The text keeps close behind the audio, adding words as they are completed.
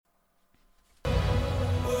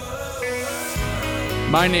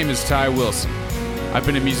My name is Ty Wilson. I've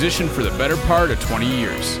been a musician for the better part of 20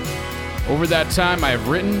 years. Over that time, I have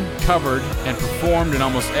written, covered, and performed in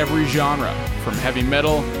almost every genre, from heavy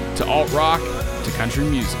metal to alt-rock to country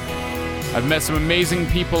music. I've met some amazing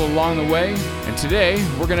people along the way, and today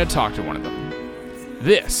we're going to talk to one of them.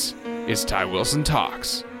 This is Ty Wilson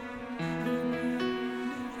Talks.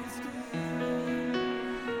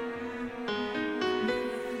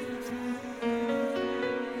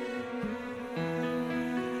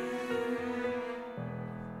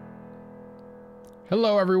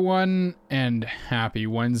 Hello, everyone, and happy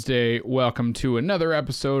Wednesday. Welcome to another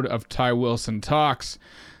episode of Ty Wilson Talks.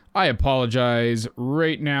 I apologize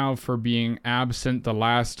right now for being absent the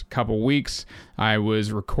last couple weeks. I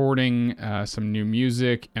was recording some new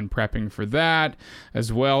music and prepping for that,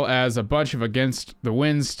 as well as a bunch of Against the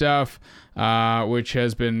Wind stuff, which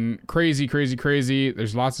has been crazy.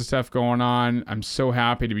 There's lots of stuff going on. I'm so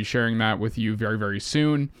happy to be sharing that with you very, very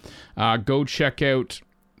soon. Go check out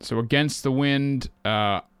Against the Wind,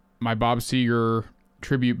 my Bob Seger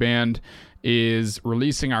tribute band, is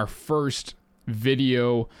releasing our first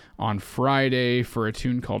video on Friday for a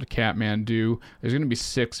tune called Kathmandu. There's going to be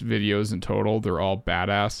 6 videos in total. They're all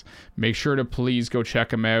badass. Make sure to please go check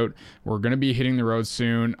them out. We're going to be hitting the road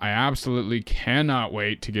soon. I absolutely cannot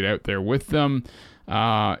wait to get out there with them.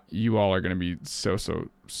 You all are going to be so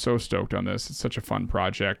stoked on this. It's such a fun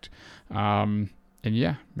project. And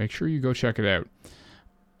yeah, make sure you go check it out.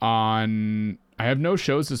 I have no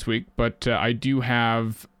shows this week, but I do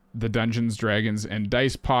have the Dungeons, Dragons, and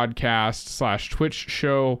Dice podcast / Twitch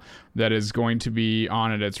show that is going to be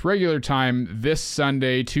on at its regular time this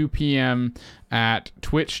Sunday, 2 p.m. at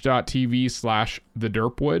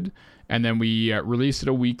twitch.tv/thederpwood. And then we release it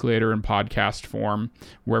a week later in podcast form,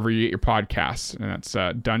 wherever you get your podcasts. And that's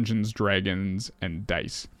Dungeons, Dragons, and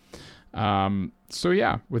Dice. So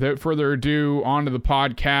yeah, without further ado, on to the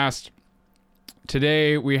podcast.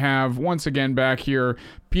 Today we have once again back here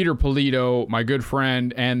Peter Polito, my good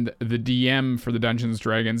friend and the DM for the Dungeons,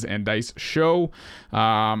 Dragons, and Dice show.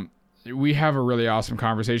 We have a really awesome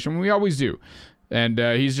conversation. We always do. And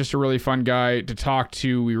he's just a really fun guy to talk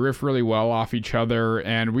to. We riff really well off each other,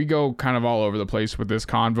 and we go kind of all over the place with this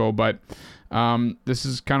convo. But this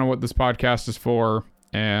is kind of what this podcast is for,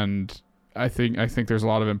 and I think there's a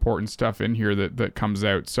lot of important stuff in here that comes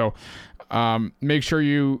out. So make sure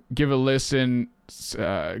you give a listen.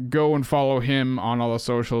 Go and follow him on all the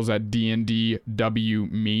socials at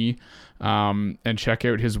DNDWme, and check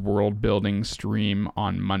out his world building stream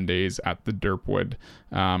on Mondays at the Derpwood,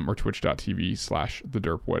 or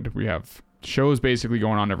twitch.tv/thederpwood. We have shows basically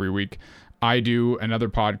going on every week. I do another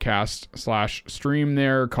podcast / stream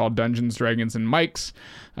there called Dungeons, Dragons, and Mics,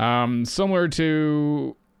 similar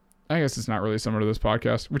to, I guess it's not really similar to this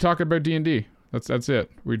podcast. We talk about D&D. That's it.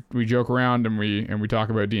 We joke around and we talk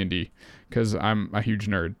about D&D because I'm a huge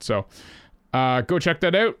nerd. So go check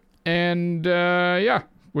that out. And yeah,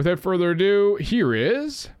 without further ado, here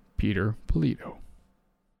is Peter Polito.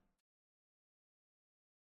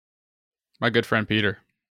 My good friend Peter.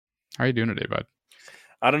 How are you doing today, bud?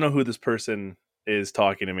 I don't know who this person is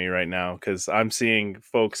talking to me right now because I'm seeing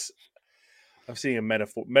a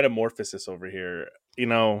metamorphosis over here. You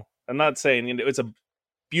know, I'm not saying it's a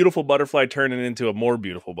beautiful butterfly turning into a more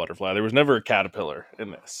beautiful butterfly. There was never a caterpillar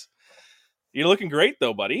in this. You're looking great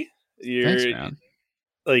though, buddy. Thanks, man.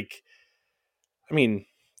 Like, I mean,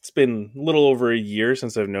 it's been a little over a year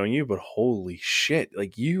since I've known you, but holy shit,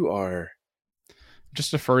 like you are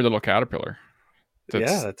just a furry little caterpillar.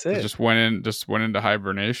 That's it. Just went into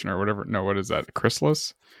hibernation or whatever. No, what is that?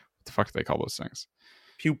 Chrysalis? What the fuck do they call those things?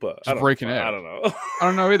 Pupa. Just breaking out. I don't know. I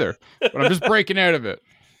don't know either. But I'm just breaking out of it.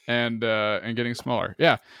 And getting smaller.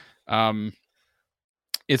 Yeah.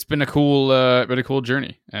 It's been a cool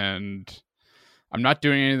journey, and I'm not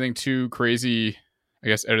doing anything too crazy, I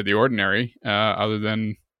guess, out of the ordinary, other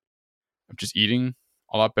than I'm just eating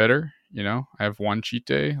a lot better. You know, I have one cheat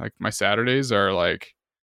day. Like my Saturdays are like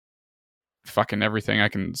fucking everything I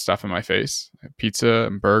can stuff in my face, pizza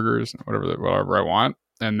and burgers and whatever I want.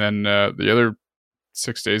 And then the other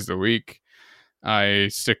 6 days of the week, I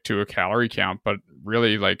stick to a calorie count, but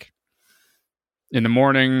really, like, in the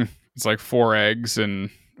morning, it's like 4 eggs and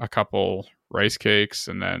a couple rice cakes,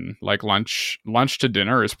 and then like lunch to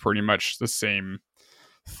dinner is pretty much the same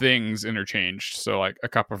things interchanged. So like a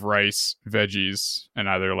cup of rice, veggies, and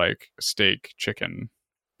either like steak, chicken,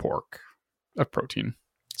 pork, of protein.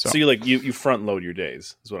 So you like you front load your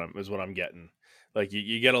days is what I'm getting. Like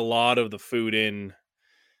you get a lot of the food in.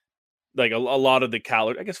 Like a lot of the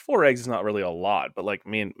calories. I guess 4 eggs is not really a lot, but like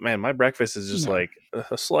man, my breakfast is just like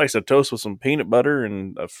a slice of toast with some peanut butter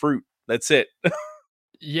and a fruit. That's it.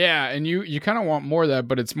 Yeah, and you kind of want more of that,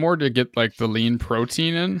 but it's more to get like the lean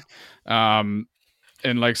protein in,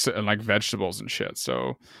 and like vegetables and shit.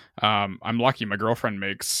 So, I'm lucky. My girlfriend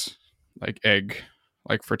makes like egg,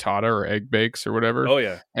 like frittata or egg bakes or whatever, Oh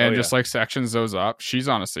yeah. Oh and yeah. just like sections those up. She's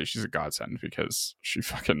a godsend because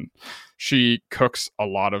she cooks a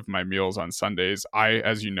lot of my meals on Sundays. I,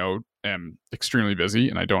 as you know, am extremely busy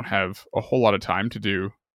and I don't have a whole lot of time to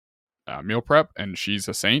do meal prep, and she's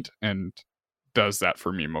a saint and does that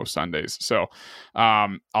for me most Sundays. So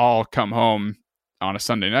I'll come home on a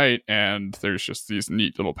Sunday night and there's just these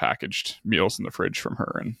neat little packaged meals in the fridge from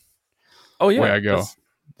her, and Oh away yeah. I go. That's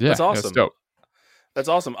Yeah, it's awesome. dope. That's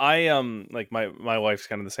awesome. I like my wife's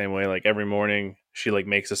kind of the same way. Like every morning she like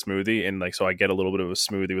makes a smoothie, and like so I get a little bit of a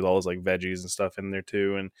smoothie with all those like veggies and stuff in there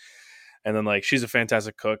too. And then like she's a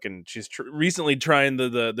fantastic cook, and she's recently trying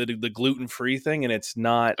the gluten free thing, and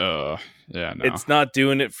Yeah, no. it's not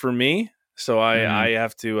doing it for me. So I Mhm.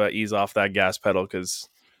 have to ease off that gas pedal because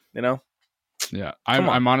you know. Yeah, Come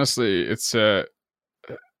on. I'm honestly, it's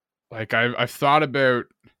like I've thought about.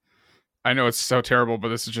 I know it's so terrible, but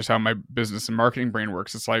this is just how my business and marketing brain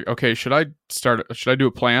works. It's like, okay, should I do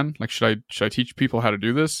a plan? Like, should I teach people how to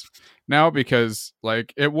do this now? Because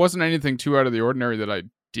like, it wasn't anything too out of the ordinary that I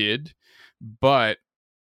did, but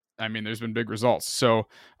I mean, there's been big results. So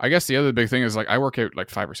I guess the other big thing is like, I work out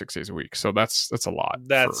like 5 or 6 days a week. So that's a lot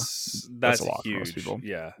that's a lot for most huge. people.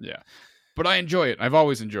 Yeah. Yeah. But I enjoy it. I've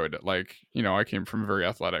always enjoyed it. Like, I came from a very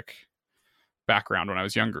athletic background when I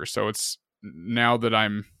was younger. So it's now that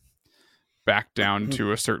I'm back down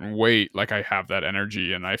to a certain weight, like I have that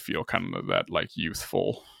energy and I feel kind of that like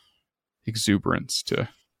youthful exuberance to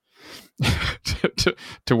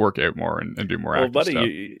to work out more and do more Well, active stuff.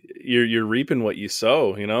 buddy, you're reaping what you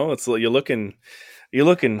sow. You know, it's like you're looking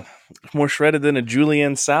more shredded than a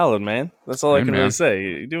julienne salad, man. That's all I Hey, can really man, say.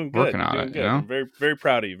 You're doing good. working You're on doing it, good. I'm very very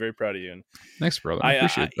proud of you. Very proud of you. And Thanks, brother. I I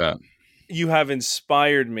appreciate that. you have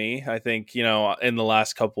inspired me. I think in the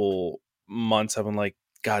last couple months I've been like,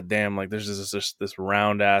 God damn, like there's this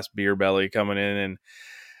round ass beer belly coming in, and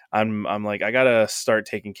I'm like I gotta start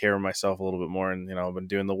taking care of myself a little bit more. And I've been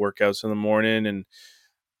doing the workouts in the morning, and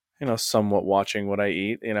somewhat watching what I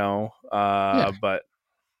eat. Yeah. But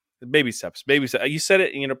baby steps, baby steps. You said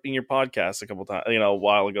it in your podcast a couple times, a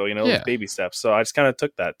while ago. It's Yeah. baby steps. So I just kind of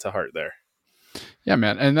took that to heart there. Yeah,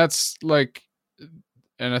 man. And that's like,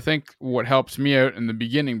 and I think what helped me out in the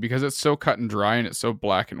beginning, because it's so cut and dry and it's so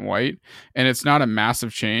black and white and it's not a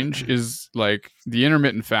massive change, is like the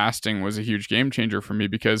intermittent fasting was a huge game changer for me,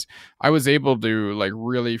 because I was able to like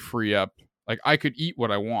really free up. Like I could eat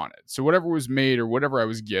what I wanted. So whatever was made or whatever I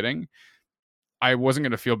was getting, I wasn't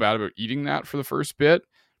going to feel bad about eating that for the first bit,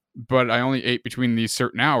 but I only ate between these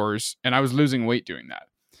certain hours and I was losing weight doing that.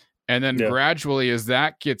 And then Yeah. gradually, as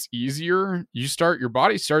that gets easier, your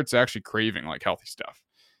body starts actually craving like healthy stuff.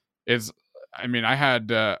 I had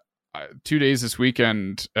 2 days this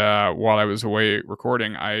weekend while I was away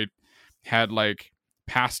recording. I had like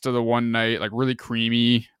pasta the one night, like really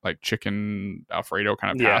creamy, like chicken Alfredo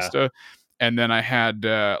kind of Yeah. pasta. And then I had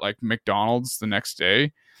like McDonald's the next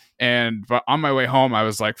day. But on my way home, I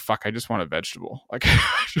was like, fuck, I just want a vegetable. Like,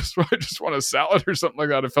 I just want a salad or something like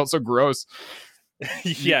that. It felt so gross.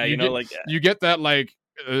 Yeah. You get that like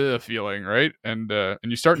feeling, right? And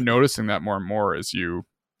you start noticing that more and more as you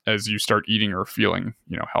start eating or feeling,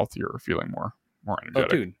 healthier or feeling more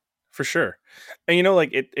energetic. Oh, dude, for sure. And like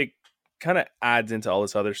it kind of adds into all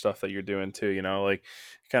this other stuff that you're doing too. Like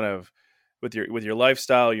kind of with your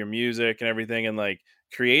lifestyle, your music, and everything. And like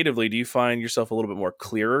creatively, do you find yourself a little bit more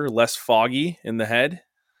clearer, less foggy in the head?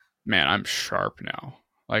 Man, I'm sharp now.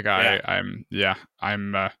 Like Yeah.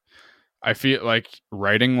 I feel like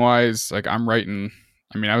writing wise, like I'm writing.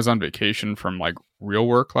 I mean, I was on vacation from like real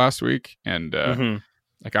work last week, and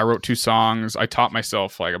like I wrote 2 songs. I taught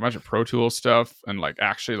myself like a bunch of Pro Tools stuff, and like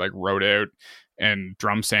actually like wrote out and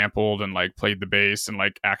drum sampled and like played the bass and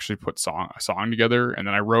like actually put a song together. And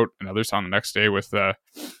then I wrote another song the next day with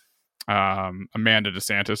Amanda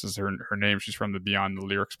DeSantis is her name. She's from the Beyond the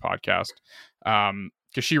Lyrics podcast.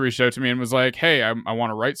 Because she reached out to me and was like, "Hey, I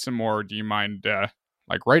want to write some more. Do you mind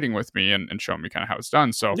like writing with me and showing me kind of how it's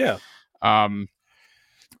done?" So yeah,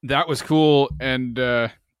 that was cool. And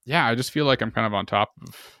yeah, I just feel like I'm kind of on top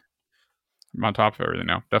of everything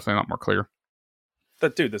now. Definitely a lot more clear.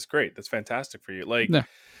 That's great. That's fantastic for you. Like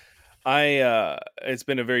it's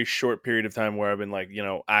been a very short period of time where I've been like,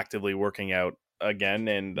 actively working out again.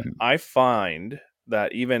 And I find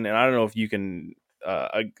that and I don't know if you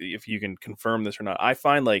can confirm this or not, I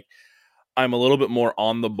find like I'm a little bit more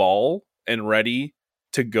on the ball and ready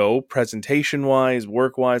to go presentation wise,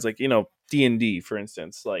 work wise. Like, D&D, for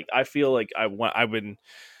instance. Like, I feel like I've been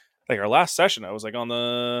like our last session, I was like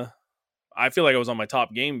I feel like I was on my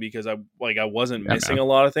top game because I wasn't missing a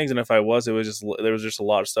lot of things, and if I was, there was just a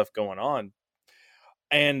lot of stuff going on.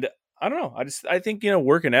 And I don't know, I think,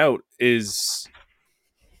 working out is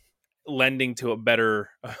lending to a better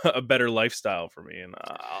lifestyle for me, and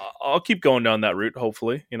I'll keep going down that route.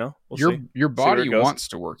 Hopefully, we'll see. Your body wants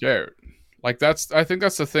to work out. Like, I think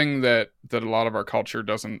that's the thing that a lot of our culture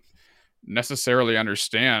doesn't necessarily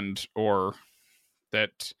understand, or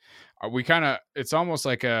that we kind of, it's almost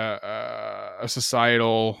like a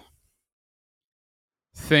societal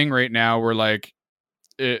thing right now where like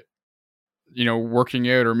it, working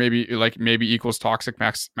out or maybe equals toxic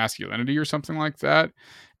masculinity or something like that.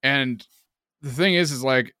 And the thing is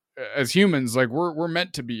like, as humans, like we're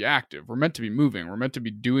meant to be active. We're meant to be moving. We're meant to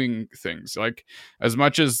be doing things. Like, as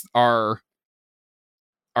much as our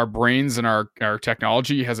brains and our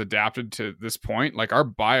technology has adapted to this point, like our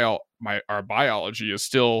biology is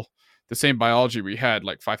still the same biology we had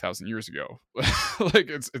like 5,000 years ago. Like,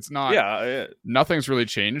 it's not, nothing's really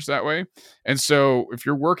changed that way. And so if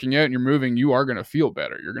you're working out and you're moving, you are going to feel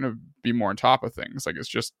better. You're going to be more on top of things. Like,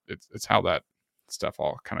 it's how that stuff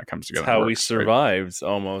all kind of comes together. It's how we survived, right?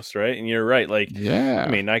 Almost, right? And you're right. Like, I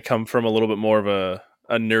mean, I come from a little bit more of a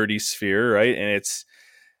nerdy sphere, right? And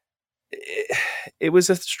it was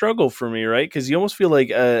a struggle for me, right? Because you almost feel like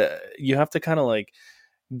you have to kind of like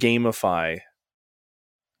gamify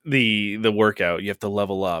the workout. You have to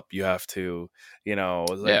level up. You have to,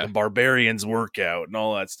 the barbarians workout and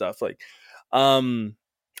all that stuff. Like, I don't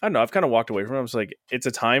know. I've kind of walked away from it. I was like, it's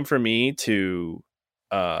a time for me to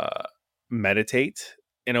meditate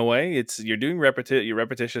in a way. You're doing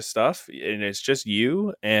repetitious stuff, and it's just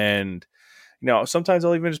you. And sometimes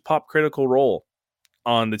I'll even just pop Critical Role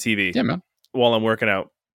on the TV, man, while I'm working out.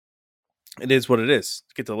 It is what it is.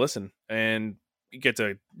 You get to listen, and you get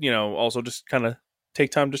to also just kind of take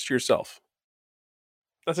time just to yourself.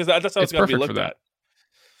 That's how it's got to be looked at.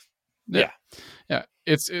 Yeah.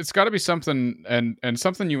 It's got to be something and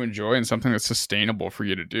something you enjoy and something that's sustainable for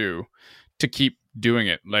you to do, to keep doing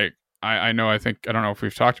it. Like, I know, I don't know if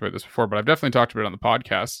we've talked about this before, but I've definitely talked about it on the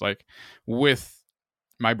podcast. Like, with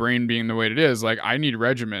my brain being the way it is, like, I need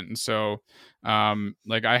regiment. And so,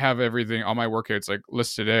 like, I have everything, all my workouts like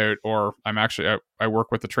listed out, or I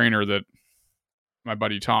work with the trainer that my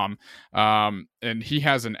buddy Tom, and he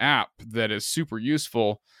has an app that is super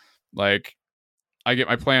useful. Like, I get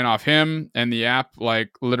my plan off him, and the app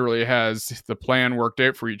like literally has the plan worked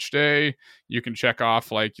out for each day. You can check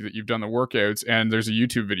off like that you've done the workouts, and there's a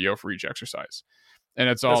YouTube video for each exercise, and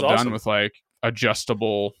it's all done with like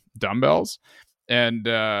adjustable dumbbells, and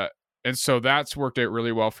so that's worked out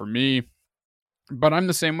really well for me. But I'm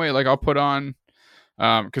the same way. Like, I'll put on,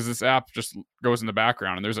 because this app just goes in the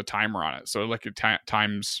background and there's a timer on it. So like it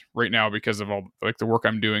times right now, because of all like the work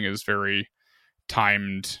I'm doing is very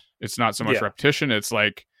timed. It's not so much repetition. It's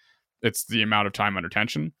like, it's the amount of time under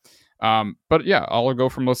tension. But yeah, I'll go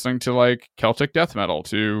from listening to like Celtic death metal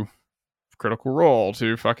to Critical Role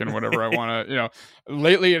to fucking whatever I want to,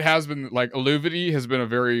 lately it has been like Illuvity has been a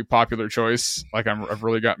very popular choice. Like, I've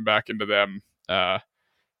really gotten back into them,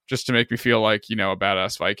 just to make me feel like, a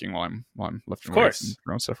badass Viking while I'm lifting weights and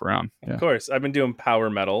throwing stuff around. Yeah. Of course. I've been doing power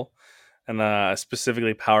metal, and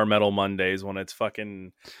specifically Power Metal Mondays, when it's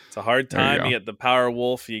a hard time. You get the Power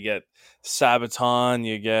Wolf, you get Sabaton,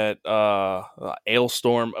 you get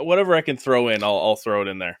Ailstorm, whatever I can throw in, I'll throw it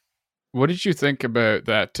in there. What did you think about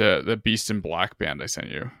that the Beast in Black band I sent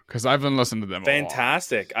you? Because I've been listening to them.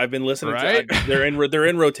 Fantastic. I've been listening to. They're in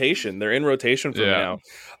rotation. They're in rotation for me now.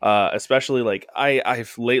 Especially like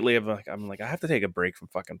I've lately I'm like, I have to take a break from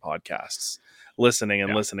fucking podcasts, listening.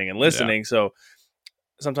 Yeah. So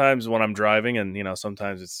sometimes when I'm driving, and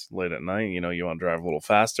sometimes it's late at night, you want to drive a little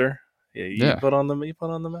faster. You put on the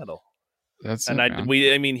metal. That's and it,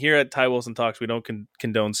 I mean here at Ty Wilson Talks, we don't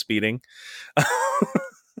condone speeding.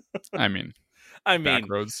 I mean, back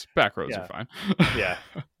roads are fine. Yeah.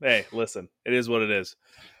 Hey, listen, it is what it is.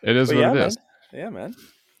 It is what it is. Yeah, man.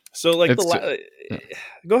 So like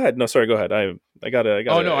go ahead. No, sorry. Go ahead. I got.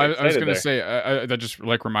 Oh no, I was gonna say that just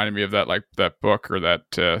like reminded me of that, like that book or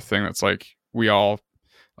that thing that's like, we all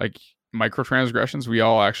like microtransgressions. We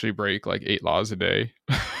all actually break like 8 laws a day.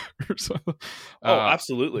 Or something.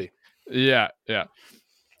 Absolutely. Yeah.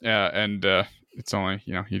 And it's only,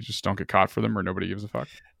 you just don't get caught for them, or nobody gives a fuck.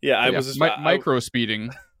 Yeah, I was just micro speeding.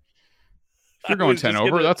 If you're going 10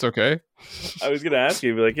 over, that's okay. I was gonna ask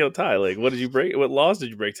you, be like, yo, Ty, like, what did you break? What laws did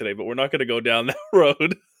you break today? But we're not gonna go down that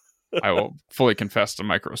road. I will fully confess to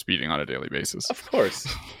micro speeding on a daily basis. Of course.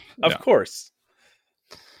 Of course.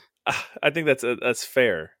 I think that's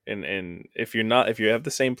fair. And if you have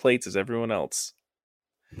the same plates as everyone else,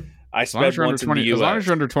 I As long as sped you're under once in the 20, U.S. as long as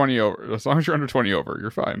you're under 20 over, as long as you're under 20 over, you're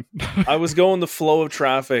fine. I was going the flow of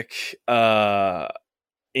traffic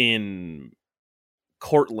in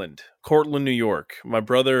Cortland, New York. My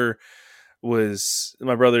brother's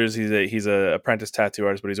he's a apprentice tattoo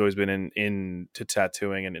artist, but he's always been into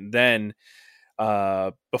tattooing. And then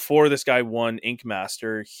before this guy won Ink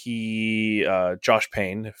Master, he Josh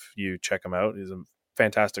Payne, if you check him out, he's a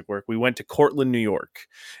fantastic work. We went to Cortland, New York,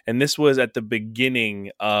 and this was at the beginning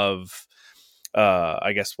of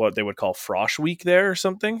I guess what they would call Frosh Week there or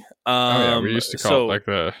something. We used to call it like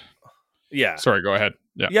the. Yeah. Sorry, go ahead.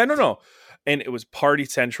 Yeah. Yeah, no. And it was party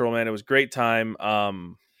central, man. It was a great time.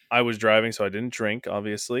 I was driving, so I didn't drink,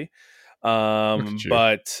 obviously.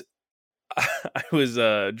 But I was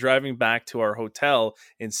driving back to our hotel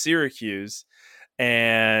in Syracuse,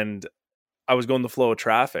 and I was going the flow of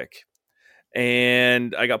traffic,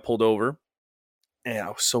 and I got pulled over. And I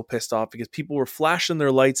was so pissed off because people were flashing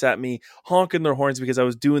their lights at me, honking their horns because I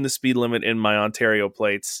was doing the speed limit in my Ontario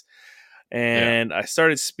plates. And I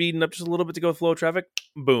started speeding up just a little bit to go flow traffic.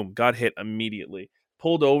 Boom, got hit immediately.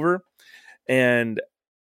 Pulled over, and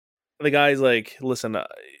the guy's like, "Listen,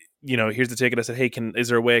 here's the ticket." I said, "Hey, is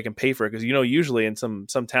there a way I can pay for it?" Because usually in some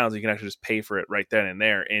towns you can actually just pay for it right then and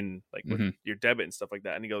there in like with your debit and stuff like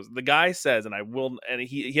that. And he goes, the guy says, and I will, and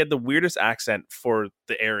he had the weirdest accent for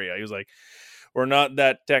the area. He was like, "We're not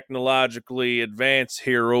that technologically advanced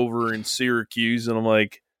here over in Syracuse," and I'm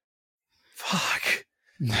like, "Fuck."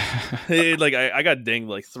 I got dinged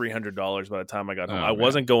like $300 by the time I got home. I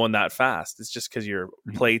wasn't going that fast. It's just because your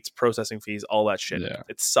plates, processing fees, all that shit. Yeah.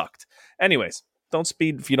 It sucked. Anyways, don't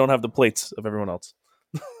speed if you don't have the plates of everyone else.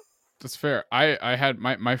 That's fair. I had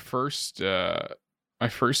my first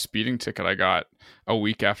speeding ticket I got a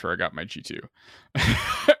week after I got my G2.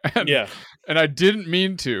 And I didn't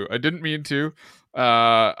mean to.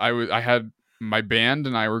 I had my band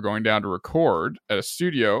and I were going down to record at a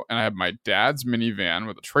studio, and I had my dad's minivan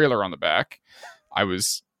with a trailer on the back. I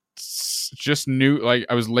was just new, like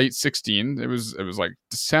I was late 16. It was like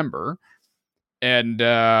December, and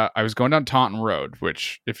I was going down Taunton Road,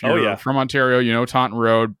 which if you're from Ontario, Taunton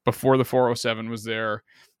Road before the 407 was there.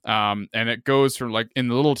 And it goes from like in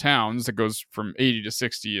the little towns, it goes from 80 to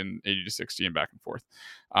 60 and 80 to 60 and back and forth.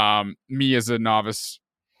 Me as a novice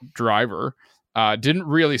driver, didn't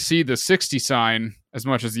really see the 60 sign as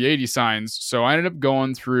much as the 80 signs. So I ended up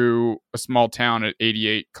going through a small town at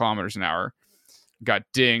 88 kilometers an hour, got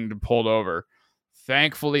dinged and pulled over.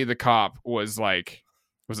 Thankfully, the cop was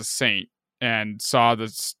a saint and saw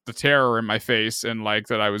the terror in my face and like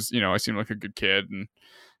that I was, I seemed like a good kid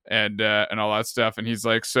and all that stuff. And he's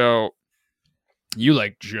like, "So you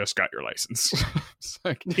like just got your license?" It's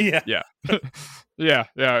like, yeah.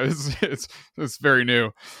 It's very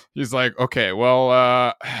new. He's like, "Okay,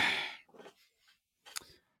 well,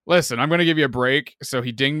 listen, I'm going to give you a break." So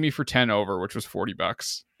he dinged me for 10 over, which was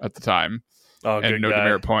 $40 at the time. Oh, and no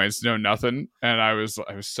demerit points, no nothing. And I was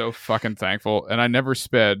so fucking thankful. And I never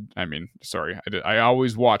sped. I mean, sorry, I did. I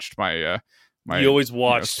always watched my you always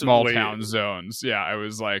watched small town zones. Yeah, I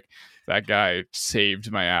was like, that guy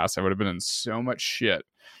saved my ass. I would have been in so much shit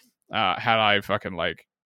had I fucking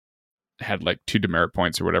had 2 demerit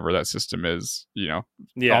points or whatever that system is.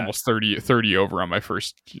 Almost 30 over on my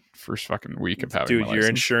first fucking week of having. Dude, my your license.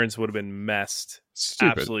 Insurance would have been messed.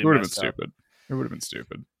 Stupid. Absolutely, it would have been stupid. It would have been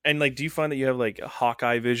stupid. And do you find that you have like a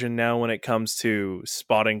Hawkeye vision now when it comes to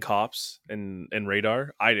spotting cops and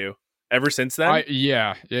radar? I do. Ever since then,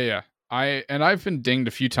 yeah. I've been dinged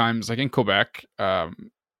a few times, like in Quebec. I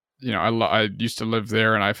used to live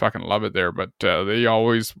there, and I fucking love it there. But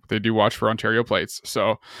they do watch for Ontario plates.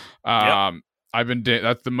 So, I've been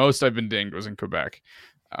that's the most I've been dinged was in Quebec.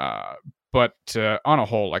 But on a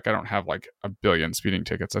whole, like I don't have like a billion speeding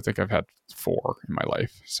tickets. I think I've had 4 in my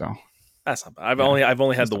life. So that's not bad. I've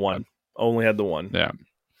only had the one. Only had the one. Yeah.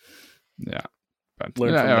 But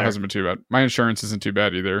it hasn't been too bad. My insurance isn't too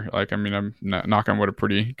bad either. Like, I mean, I'm knock on wood, a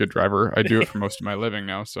pretty good driver. I do it for most of my living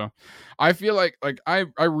now, so I feel like I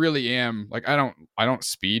really am. Like, I don't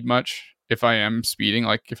speed much. If I am speeding,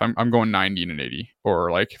 like if I'm going 90 and an 80,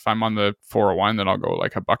 or like if I'm on the 401, then I'll go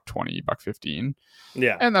like $120, $115.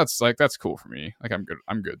 Yeah, and that's cool for me. Like I'm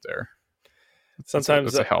good there.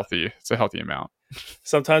 Sometimes it's a healthy amount.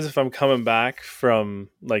 Sometimes if I'm coming back from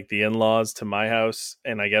like the in-laws to my house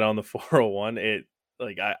and I get on the 401,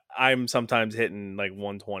 I'm sometimes hitting like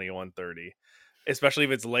 120, 130, especially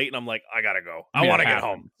if it's late and I'm like, I gotta go. I want to get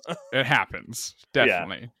home. It happens.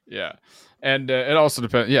 Definitely. Yeah. And it also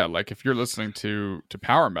depends. Yeah. Like if you're listening to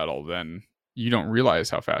power metal, then you don't realize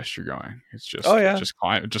how fast you're going. It's just, Oh, yeah.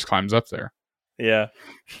 it just climbs up there. Yeah.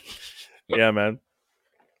 Yeah, man.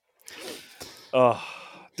 Oh,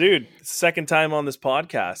 dude, second time on this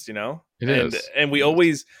podcast, you know? It is. And we're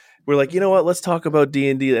like, you know what? Let's talk about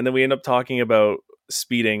D&D. And then we end up talking about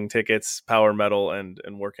speeding tickets, power metal, and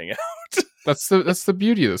working out. That's the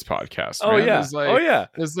beauty of this podcast. Oh, man. yeah.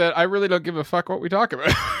 Is that I really don't give a fuck what we talk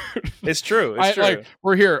about. It's true. It's true. Like,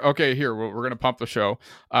 we're here. Okay, here we're gonna pump the show.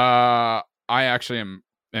 I actually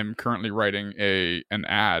am currently writing an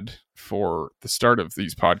ad for the start of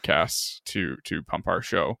these podcasts to pump our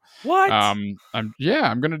show. What? I'm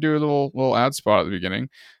gonna do a little ad spot at the beginning.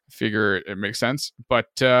 Figure it makes sense, but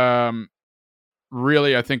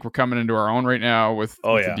really, I think we're coming into our own right now with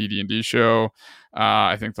the DD&D show.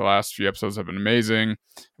 I think the last few episodes have been amazing.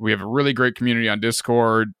 We have a really great community on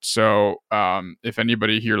Discord. So if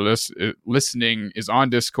anybody here listening is on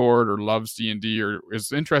Discord or loves D&D or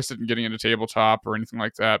is interested in getting into tabletop or anything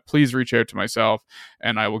like that, please reach out to myself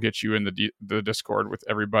and I will get you in the Discord with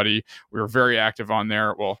everybody. We're very active on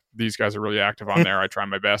there. Well, these guys are really active on there. I try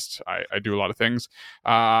my best. I do a lot of things,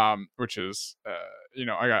 which is,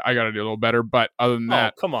 I got to do a little better. But other than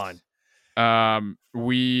that, come on.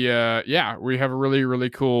 We have a really, really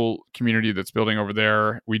cool community that's building over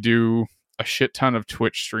there. We do a shit ton of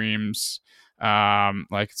Twitch streams.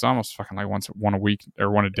 Like it's almost fucking like one a week or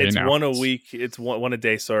one a day now. It's one a week. It's one a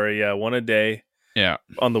day. Sorry. Yeah. One a day. Yeah.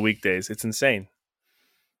 On the weekdays. It's insane.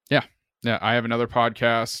 Yeah. Yeah. I have another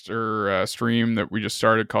podcast or stream that we just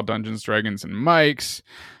started called Dungeons, Dragons, and Mics.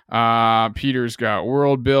 Peter's got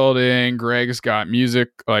world building. Greg's got music,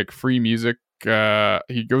 like free music.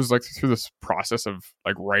 He goes like through this process of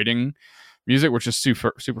like writing music, which is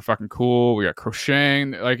super fucking cool. We got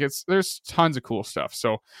crocheting, like there's tons of cool stuff.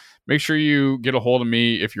 So make sure you get a hold of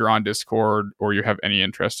me if you're on Discord or you have any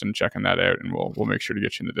interest in checking that out, and we'll make sure to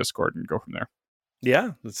get you in the Discord and go from there.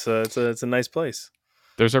 Yeah, it's a nice place.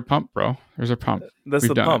 There's our pump, bro. There's our pump. That's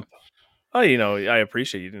the pump. Oh, I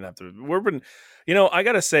appreciate you didn't have to. I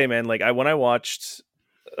gotta say, man, like when I watched,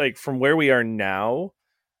 like from where we are now.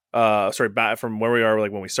 From where we are,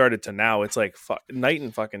 like when we started to now, it's like night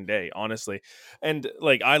and fucking day, honestly. And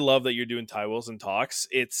like, I love that you're doing Ty Wilson talks.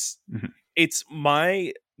 It's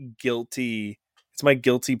my guilty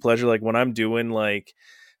pleasure. Like when I'm doing like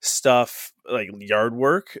stuff like yard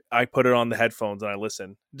work, I put it on the headphones and I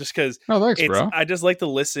listen just because. Oh, thanks, bro. I just like to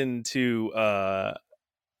listen to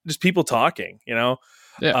just people talking, and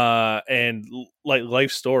like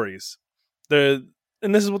life stories.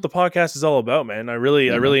 And this is what the podcast is all about, man. I really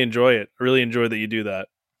enjoy it. I really enjoy that you do that.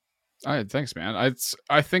 All right, thanks, man.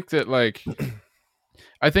 I think that like,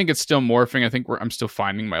 I think it's still morphing. I think I'm still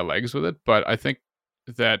finding my legs with it, but I think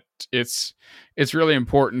that it's really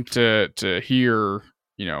important to hear,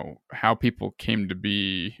 how people came to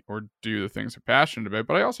be or do the things they're passionate about.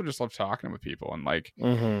 But I also just love talking with people and like,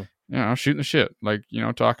 shooting the shit, like,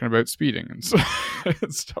 talking about speeding and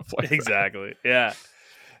stuff like that. Exactly. Yeah.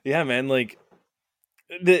 Yeah, man. Like,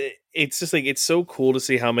 it's just like it's so cool to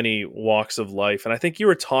see how many walks of life, and I think you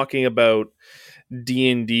were talking about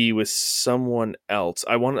D&D with someone else.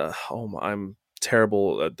 I'm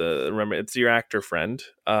terrible at remember. It's your actor friend.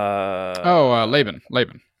 Laban.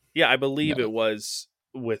 Yeah, I believe it was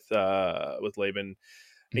with Laban,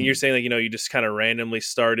 and you're saying like you just kind of randomly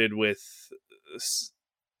started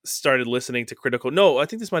listening to Critical. No, I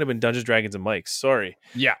think this might have been Dungeons, Dragons, and Mics. Sorry.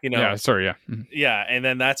 Yeah. Yeah. Sorry. Yeah. Mm-hmm. Yeah. And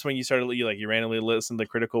then that's when you started, you randomly listened to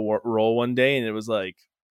Critical Role one day, and it was like,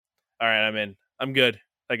 all right, I'm in. I'm good.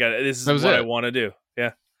 This is what I want to do.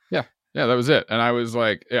 Yeah. Yeah. Yeah. That was it. And I was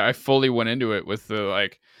like, I fully went into it with the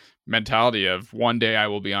like mentality of one day I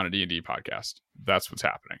will be on a D&D podcast. That's what's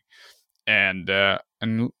happening. And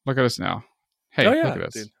look at us now. Hey, look at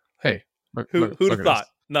us. Dude. Hey, who'd have thought?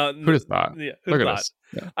 Who'd have thought? Yeah, look at us.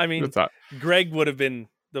 Yeah. I mean, Greg would have been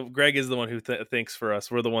Greg is the one who thinks for us.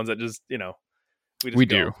 We're the ones that just, we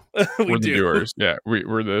do. We're the doers. Yeah.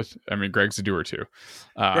 Greg's a doer too.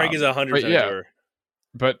 Greg is 100% a doer.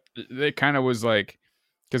 But it kind of was like,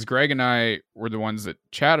 because Greg and I were the ones that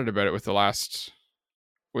chatted about it with the last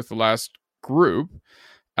group.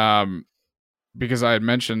 Because I had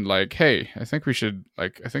mentioned like, hey, I think we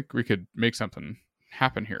could make something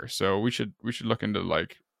happen here. So we should look into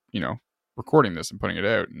like, recording this and putting it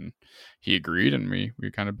out. And he agreed, and we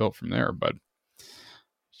kind of built from there. But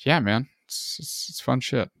yeah, man, it's fun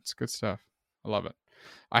shit. It's good stuff. I love it.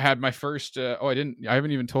 I had my first I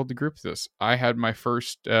haven't even told the group this. I had my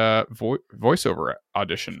first voiceover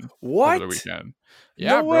audition over the weekend.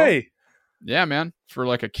 Yeah, no way. Bro. Yeah, man. For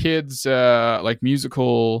like a kid's like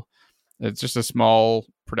musical. It's just a small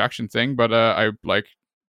production thing, but I like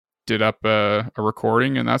did up a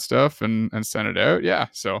recording and that stuff and sent it out. Yeah,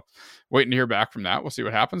 so waiting to hear back from that. We'll see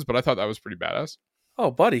what happens, but I thought that was pretty badass. Oh,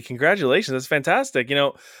 buddy, congratulations. That's fantastic.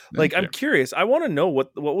 Thank I'm you. curious. I want to know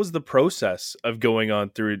what was the process of going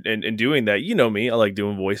on through and doing that. You know me, I like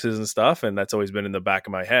doing voices and stuff, and that's always been in the back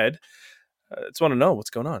of my head. I just want to know what's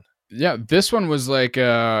going on. Yeah, this one was like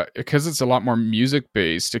because it's a lot more music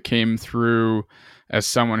based. It came through as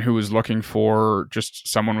someone who was looking for just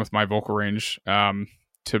someone with my vocal range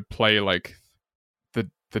to play like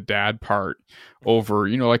the dad part over,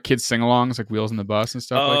 like kids sing-alongs, like Wheels in the Bus and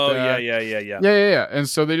stuff like that. Yeah. And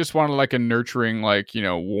so they just wanted like a nurturing, like,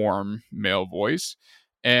 warm male voice.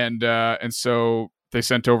 And so they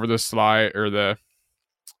sent over the slide or the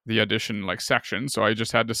audition like section. So I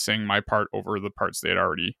just had to sing my part over the parts they had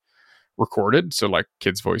already recorded. So like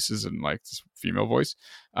kids' voices and like this female voice,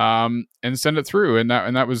 and send it through. And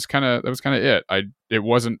that was kind of it. It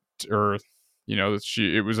wasn't, or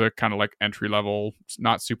it was a kind of like entry level,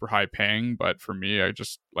 not super high paying, but for me, I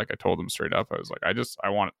just, like, I told them straight up, I was like, I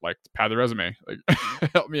want like to pad the resume, like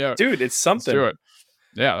help me out, dude. It's something. Let's do it.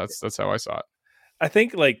 Yeah, that's how I saw it. I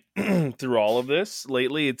think like through all of this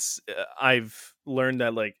lately, I've learned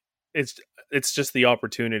that like it's just the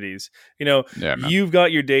opportunities. Yeah, you've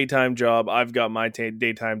got your daytime job, I've got my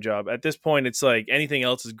daytime job. At this point, it's like anything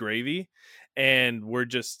else is gravy, and we're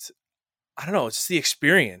just, I don't know. It's the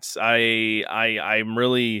experience. I'm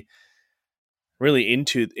really, really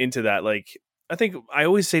into that. Like, I think I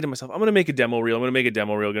always say to myself, I'm going to make a demo reel. I'm going to make a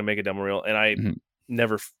demo reel. Going to make a demo reel, and I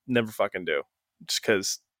never fucking do, just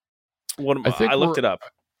because. I looked it up.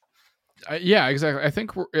 Yeah, exactly.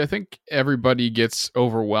 I think everybody gets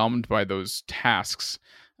overwhelmed by those tasks,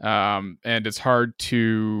 and it's hard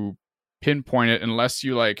to pinpoint it unless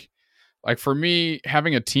you like for me,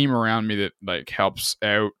 having a team around me that like helps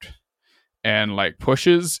out and like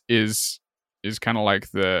pushes is kind of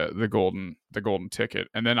like the golden ticket.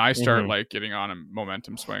 And then I start like getting on a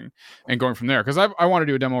momentum swing and going from there, because I want to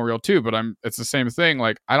do a demo reel too, but it's the same thing.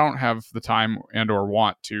 Like, I don't have the time and or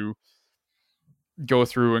want to go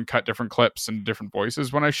through and cut different clips and different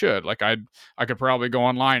voices when I should. Like, I could probably go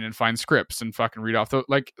online and find scripts and fucking read off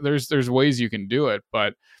like there's ways you can do it,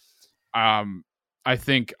 but I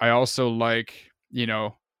think I also like,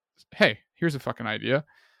 hey, here's a fucking idea.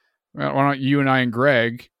 Why don't you and I and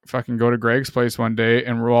Greg fucking go to Greg's place one day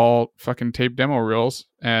and we'll all fucking tape demo reels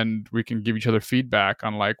and we can give each other feedback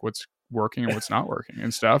on like what's working and what's not working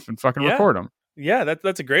and stuff, and fucking record them. Yeah,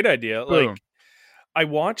 that's a great idea. Boom. Like, I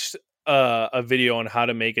watched a video on how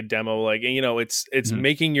to make a demo. Like, it's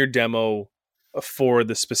making your demo for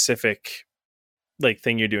the specific like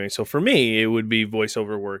thing you're doing. So for me, it would be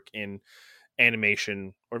voiceover work in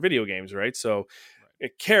animation or video games, right? So a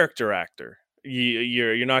character actor.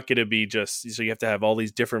 You're not going to be just, so you have to have all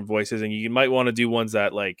these different voices, and you might want to do ones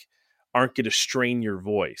that like aren't going to strain your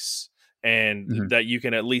voice, and that you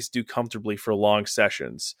can at least do comfortably for long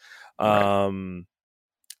sessions. Right.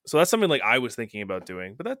 So that's something like I was thinking about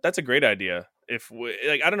doing, but that's a great idea.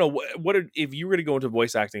 I don't know what if you were to go into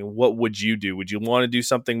voice acting, what would you do? Would you want to do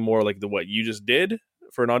something more like what you just did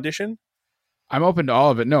for an audition? I'm open to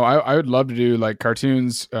all of it. No, I would love to do like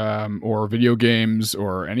cartoons, or video games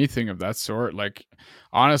or anything of that sort. Like,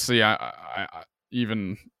 honestly, I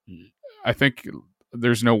think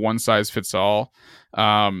there's no one size fits all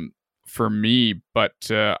for me, but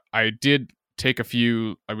I did take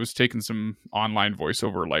I was taking some online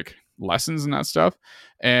voiceover like lessons and that stuff,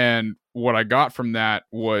 and what I got from that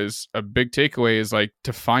was a big takeaway is like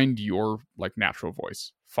to find your like natural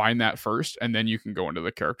voice. Find that first, and then you can go into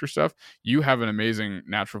the character stuff. You have an amazing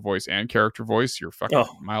natural voice and character voice. You're fucking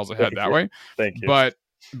miles ahead that way. Thank you.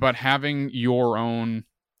 But having your own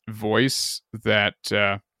voice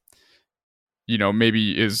that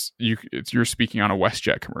maybe you're speaking on a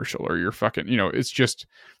WestJet commercial, or you're fucking it's just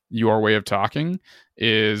your way of talking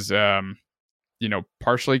is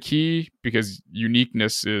partially key, because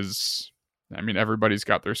uniqueness is, everybody's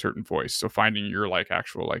got their certain voice. So finding your like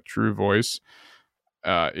actual like true voice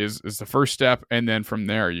is the first step, and then from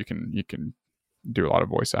there you can do a lot of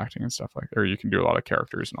voice acting and stuff like that, or you can do a lot of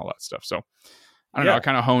characters and all that stuff. So I don't know, I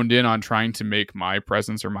kind of honed in on trying to make my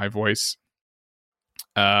presence or my voice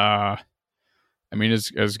as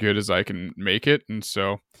good as I can make it. And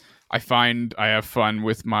so I find I have fun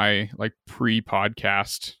with my like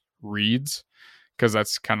pre-podcast reads, because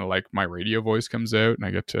that's kind of like my radio voice comes out and I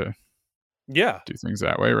get to do things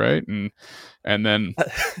that way, right? And then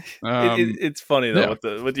it's funny though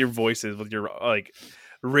with your voices, with your like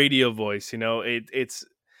radio voice, it's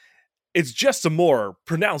just a more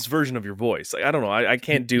pronounced version of your voice. Like, I don't know, I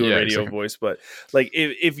can't do a radio voice, but like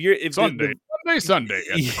if Sunday Sunday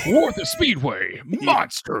at the Kawartha Speedway,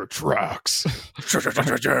 monster trucks.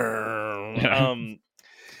 Yeah.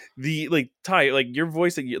 The like Ty, like your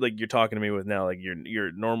voice that you're talking to me with now, like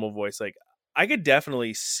your normal voice, like I could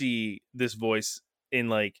definitely see this voice in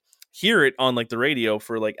like hear it on like the radio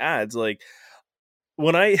for like ads. Like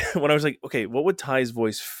when I was like, okay, what would Ty's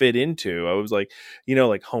voice fit into? I was like,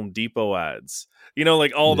 like Home Depot ads,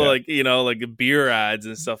 like all the like like beer ads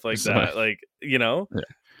and stuff like that. Like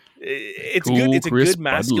it's Cool, good. It's a crisp good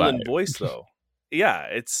Bud masculine Light. voice though. Yeah,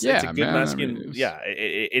 it's a good man, masculine. I mean,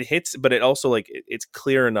 it hits, but it also like it's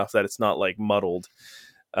clear enough that it's not like muddled.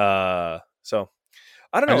 So I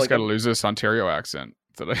don't know. I just like, got to lose this Ontario accent.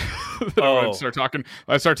 That I start talking.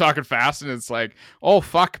 I start talking fast, and it's like, oh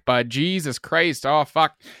fuck, bud, Jesus Christ, oh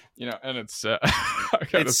fuck, and it's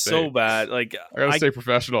it's so bad. Like I gotta stay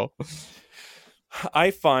professional.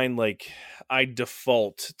 I find like I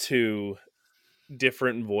default to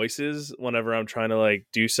different voices whenever I'm trying to like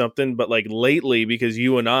do something, but like lately, because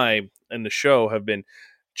you and I and the show have been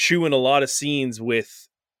chewing a lot of scenes with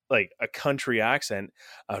like a country accent,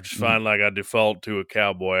 I just find like I default to a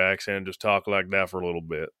cowboy accent and just talk like that for a little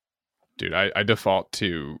bit. Dude, I default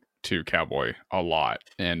to cowboy a lot,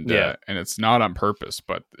 and it's not on purpose,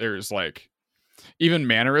 but there's like even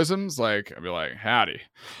mannerisms, like I'd be like, howdy.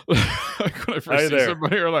 Like when I first see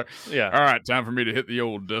somebody, or like, all right, time for me to hit the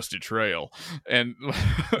old dusty trail, and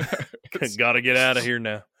gotta get out of here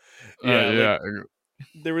now. Like,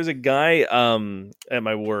 there was a guy at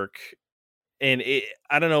my work, and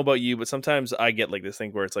I don't know about you, but sometimes I get like this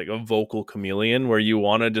thing where it's like a vocal chameleon, where you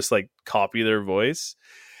want to just like copy their voice.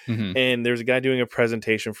 Mm-hmm. And there's a guy doing a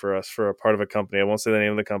presentation for us for a part of a company. I won't say the name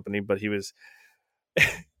of the company, but he's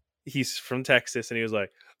from Texas, and he was like,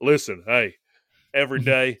 listen, hey, every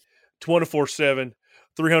day, 24/7,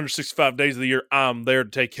 365 days of the year, I'm there to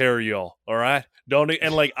take care of y'all. All right.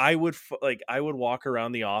 And like, I would walk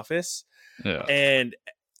around the office and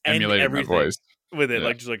emulating everything my voice with it.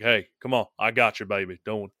 Like, just like, hey, come on. I got you, baby.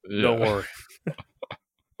 Don't worry.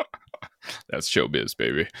 That's showbiz,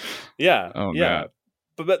 baby. Yeah. Oh, yeah. man.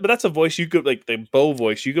 But that's a voice you could, like the Bo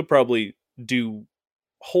voice, you could probably do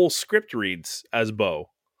whole script reads as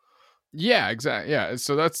Bo. Yeah, exactly. Yeah,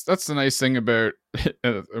 so that's the nice thing about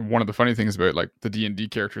one of the funny things about like the D&D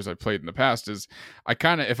characters I've played in the past is I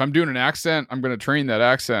kind of, if I'm doing an accent, I'm going to train that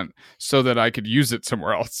accent so that I could use it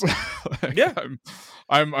somewhere else. Like, yeah,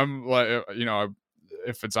 I'm like,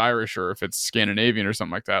 if it's Irish or if it's Scandinavian or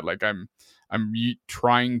something like that, like I'm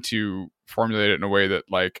trying to formulate it in a way that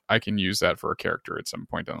like I can use that for a character at some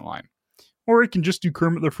point down the line, or I can just do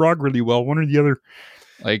Kermit the Frog really well, one or the other.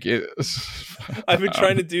 Like it. I've been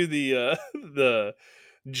trying to do the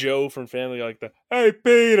Joe from Family Guy, like the hey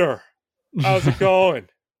Peter, how's it going?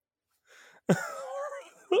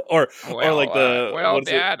 or like the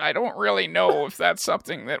Dad, I don't really know if that's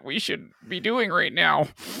something that we should be doing right now.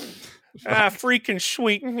 Freaking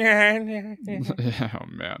sweet. Oh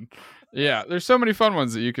man, yeah. There's so many fun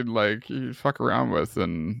ones that you could like you fuck around with,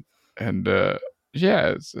 and yeah,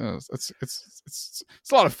 it's a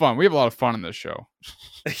lot of fun. We have a lot of fun in this show.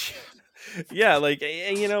 Yeah, like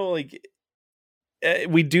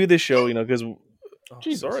we do this show, because.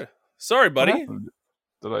 Sorry, buddy.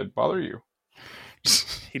 Did I bother you?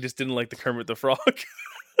 He just didn't like the Kermit the Frog.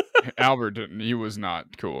 Albert didn't. He was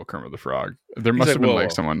not cool with Kermit the Frog. There must have been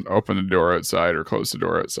like someone open the door outside or close the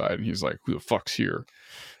door outside, and he's like, "Who the fuck's here?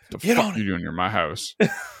 What the fuck are you doing in my house?"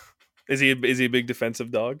 Is he a big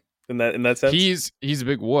defensive dog in that sense? He's a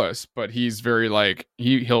big wuss, but he's very like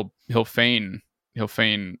he'll feign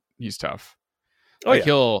he's tough. Like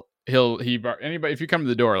anybody, if you come to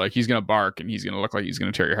the door, like he's gonna bark and he's gonna look like he's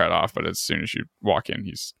gonna tear your head off, but as soon as you walk in,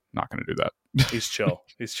 he's not gonna do that. He's chill.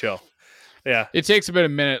 Yeah. It takes about a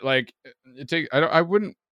minute. Like I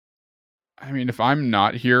mean, if I'm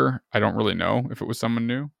not here, I don't really know if it was someone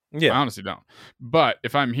new. Yeah. I honestly don't. But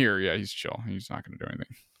if I'm here, yeah, he's chill. He's not gonna do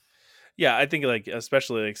anything. Yeah, I think like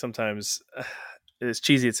especially like sometimes as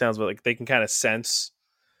cheesy it sounds, but like they can kind of sense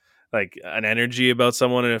like an energy about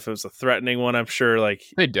someone, and if it was a threatening one, I'm sure like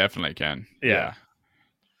they definitely can. Yeah.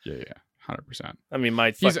 100%. I mean,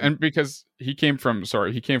 and because he came from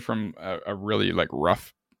a really like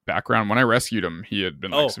rough background. When I rescued him, he had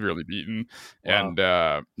been like severely beaten and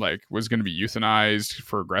like was going to be euthanized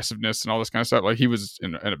for aggressiveness and all this kind of stuff. Like he was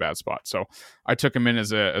in a bad spot. So I took him in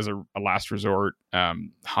as a last resort,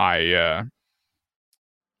 high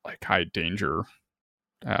danger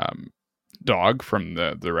dog from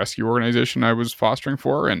the rescue organization I was fostering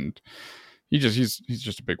for, and he's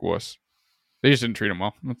just a big wuss. They just didn't treat him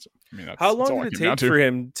well. How long did it take for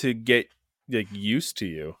him to get like used to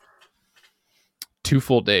you? 2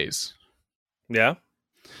 full days. Yeah.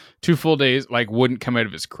 2 full days, like wouldn't come out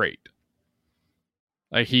of his crate.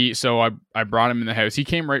 Like I brought him in the house. He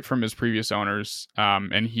came right from his previous owners,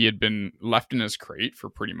 and he had been left in his crate for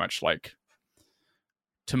pretty much like,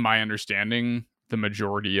 to my understanding, the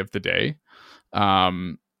majority of the day,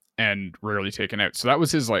 and rarely taken out. So that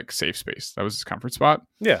was his like safe space. That was his comfort spot.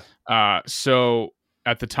 Yeah. So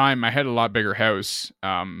at the time, I had a lot bigger house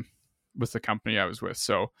with the company I was with.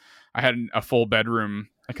 So I had a full bedroom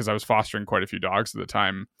because I was fostering quite a few dogs at the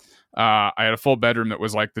time. I had a full bedroom that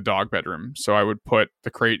was like the dog bedroom. So I would put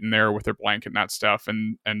the crate in there with their blanket and that stuff.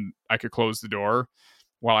 And I could close the door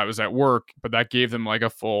while I was at work, but that gave them like a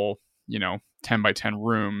full, 10 by 10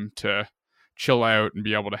 room to chill out and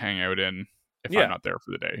be able to hang out in if I'm not there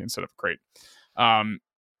for the day instead of a crate.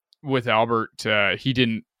 With Albert,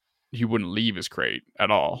 he wouldn't leave his crate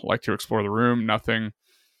at all, like to explore the room, nothing.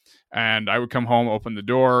 And I would come home, open the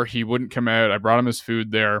door. He wouldn't come out. I brought him his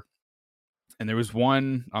food there. And there was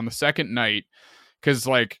one on the second night, because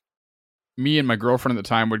like me and my girlfriend at the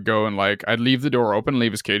time would go and like, I'd leave the door open,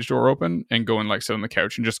 leave his cage door open, and go and like sit on the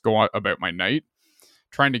couch and just go about my night,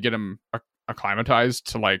 trying to get him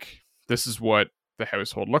acclimatized to like, this is what the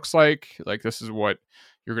household looks like this is what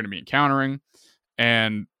you're going to be encountering.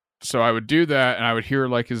 And so I would do that, and I would hear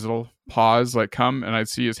like his little paws like come, and I'd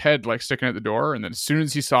see his head like sticking at the door, and then as soon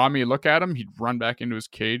as he saw me look at him, he'd run back into his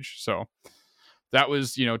cage. So that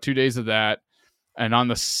was 2 days of that. And on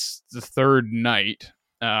the third night,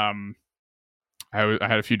 I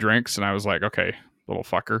had a few drinks, and I was like, okay, little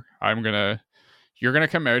fucker, you're gonna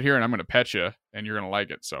come out here, and I'm gonna pet you, and you're gonna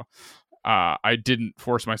like it. So I didn't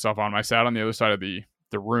force myself on him. I sat on the other side of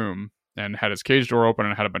the room and had his cage door open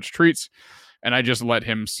and had a bunch of treats. And I just let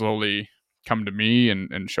him slowly come to me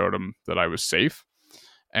and showed him that I was safe.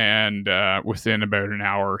 And within about an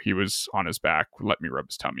hour, he was on his back, let me rub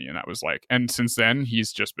his tummy. And that was like, and since then,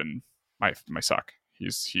 he's just been my suck.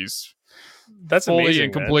 He's that's fully amazing,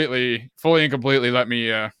 and completely let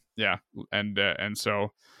me, And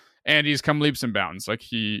so, and he's come leaps and bounds. Like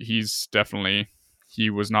he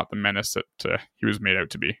was not the menace that he was made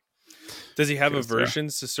out to be. Does he have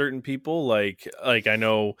aversions to certain people? Like I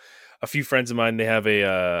know a few friends of mine, they have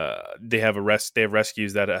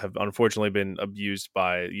rescues that have unfortunately been abused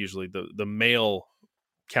by usually the male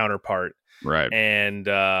counterpart. Right. And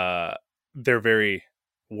they're very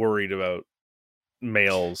worried about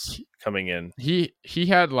males coming in. He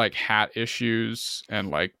had like hat issues and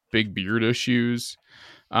like big beard issues.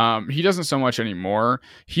 He doesn't so much anymore.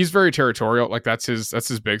 He's very territorial. Like that's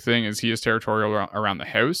his big thing, is he is territorial around the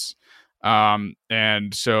house.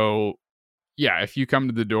 And so, yeah, if you come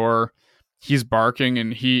to the door, he's barking,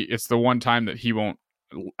 and it's the one time that he won't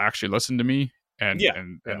actually listen to me and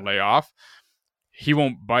lay off. He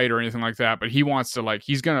won't bite or anything like that, but he wants to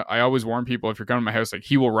I always warn people, if you're coming to my house, like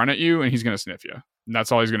he will run at you and he's going to sniff you. And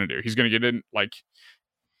that's all he's going to do. He's going to get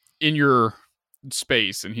in your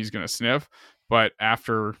space and he's going to sniff. But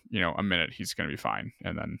after, a minute, he's going to be fine.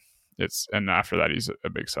 And then after that, he's a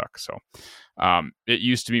big suck. So, it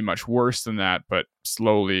used to be much worse than that, but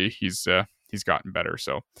slowly he's gotten better.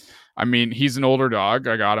 So, I mean, he's an older dog.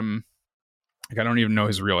 I got him. I don't even know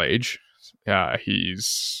his real age.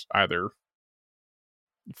 He's either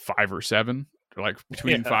 5 or 7, like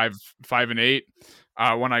between 5 and 8.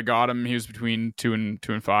 When I got him, he was between 2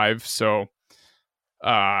 and 5. So,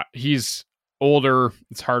 he's older.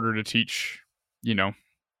 It's harder to teach,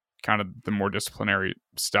 kind of the more disciplinary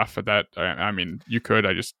stuff at that. I mean, you could,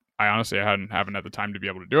 I honestly haven't had the time to be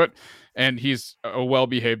able to do it. And he's a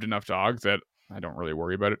well-behaved enough dog that I don't really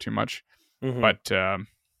worry about it too much. Mm-hmm.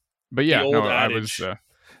 But yeah,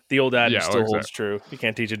 the old adage still holds true. You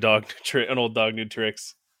can't teach an old dog new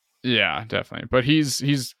tricks. Yeah, definitely. But he's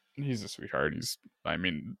a sweetheart.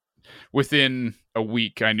 Within a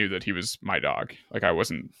week, I knew that he was my dog. Like I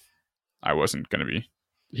wasn't going to be,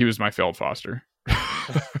 he was my failed foster.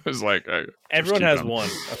 It was like, everyone has one.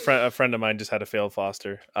 A friend of mine just had a failed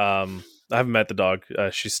foster. I haven't met the dog.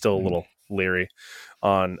 She's still a little leery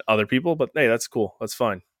on other people, but hey, that's cool. That's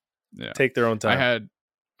fine. Yeah. Take their own time.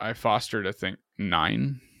 I fostered, I think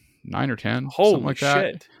 9 or 10. Holy something like shit.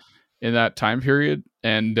 That, in that time period.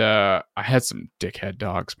 And I had some dickhead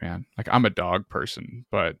dogs, man. Like I'm a dog person,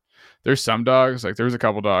 but there's some dogs, like there was a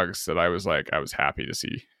couple dogs that I was happy to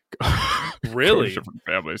see. Really? Different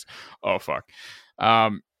families. Oh fuck.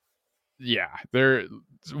 Yeah,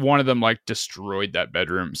 one of them like destroyed that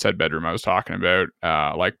said bedroom I was talking about,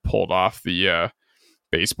 like pulled off the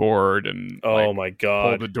baseboard and oh my god,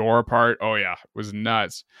 pulled the door apart. Oh yeah, it was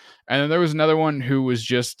nuts. And then there was another one who was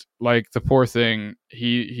just like, the poor thing,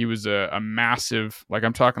 he was a massive, like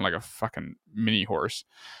I'm talking like a fucking mini horse.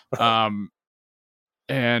 And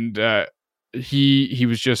he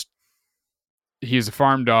was just, he's a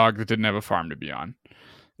farm dog that didn't have a farm to be on.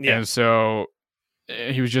 Yeah. And so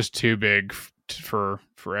he was just too big for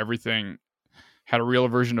everything. Had a real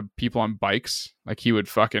aversion to people on bikes. Like he would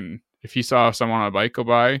fucking, if he saw someone on a bike go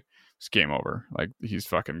by, it's game over. Like he's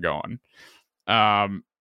fucking going.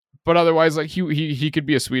 But otherwise, like he could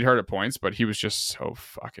be a sweetheart at points, but he was just so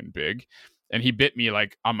fucking big. And he bit me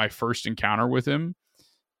like on my first encounter with him,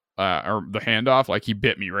 or the handoff. Like he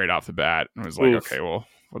bit me right off the bat and was like, Oof. okay, well,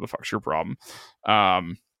 what the fuck's your problem?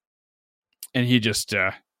 And he just,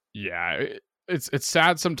 it's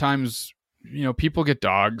sad sometimes, you know, people get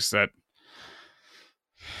dogs that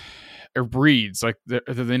or breeds like that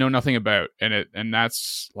they know nothing about, and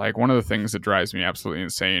that's like one of the things that drives me absolutely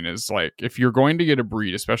insane is like, if you're going to get a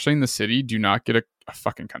breed, especially in the city, do not get a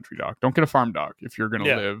fucking country dog. Don't get a farm dog if you're going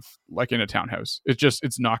to live like in a townhouse.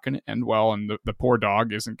 It's not going to end well, and the poor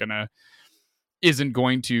dog isn't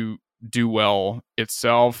going to do well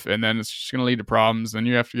itself, and then it's just going to lead to problems. Then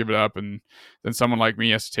you have to give it up, and then someone like me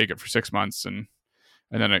has to take it for 6 months, and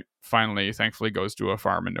then it finally, thankfully, goes to a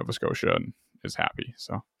farm in Nova Scotia and is happy.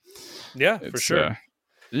 So yeah, for sure.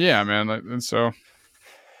 Yeah, man. And so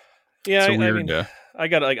yeah, it's weird. I mean, I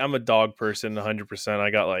got like, I'm a dog person 100%.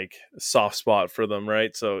 I got like a soft spot for them,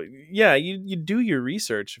 right? So yeah, you do your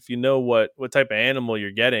research if you know what type of animal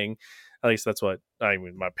you're getting. At least that's what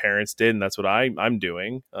my parents did, and that's what I'm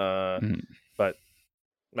doing. But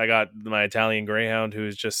I got my Italian Greyhound, who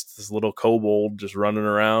is just this little kobold just running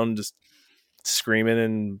around, just screaming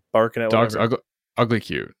and barking at dogs. whatever. Ugly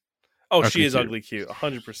cute. Oh, ugly she is cute. ugly cute,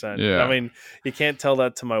 100%. Yeah. I mean, you can't tell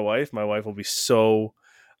that to my wife. My wife will be so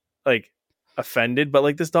like offended. But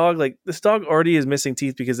like this dog already is missing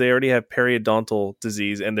teeth because they already have periodontal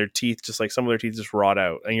disease, and their teeth just like some of their teeth just rot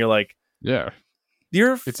out. And you're like, yeah,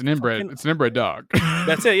 it's an inbred dog.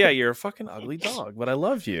 That's it. Yeah, you're a fucking ugly dog, but I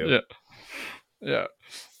love you. Yeah,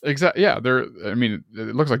 exactly. Yeah, I mean,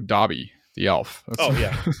 it looks like Dobby the elf. That's kind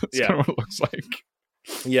of what it looks like.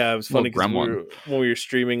 Yeah, it was funny because when we were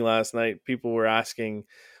streaming last night, people were asking,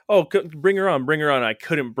 "Oh, bring her on!" I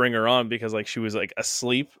couldn't bring her on because like she was like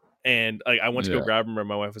asleep, and like I went to go grab her, and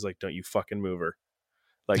my wife was like, "Don't you fucking move her!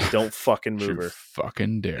 Like, don't fucking move her!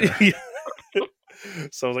 Fucking dare!"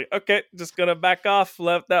 So I was like, "Okay, just gonna back off,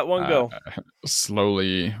 let that one go."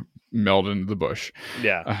 Slowly meld into the bush.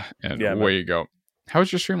 Yeah, and away you go. How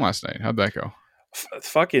was your stream last night? How'd that go?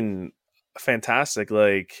 Fucking fantastic!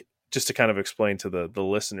 Like, just to kind of explain to the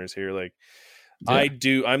listeners here, like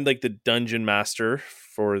I'm like the dungeon master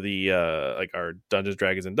for the like our Dungeons,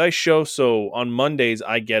 Dragons and Dice show. So on Mondays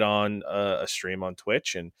I get on a stream on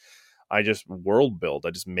Twitch, and I just world build.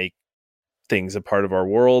 I just make things a part of our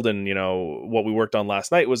world. And you know what we worked on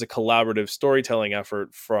last night was a collaborative storytelling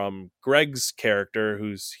effort from Greg's character,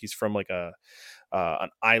 he's from like an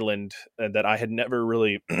island that I had never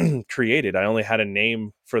really created. I only had a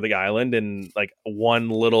name for the island and like one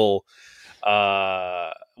little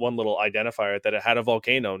identifier that it had a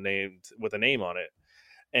volcano named with a name on it.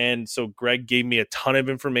 And so Greg gave me a ton of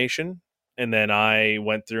information, and then I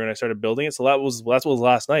went through and I started building it. So that's what was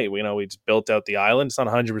last night. We just built out the island. It's not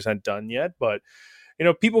 100% done yet, but you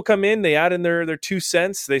know, people come in, they add in their 2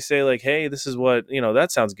 cents. They say like, "Hey, this is what, you know,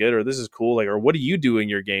 that sounds good," or "This is cool," like, or "What do you do in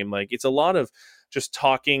your game?" Like, it's a lot of just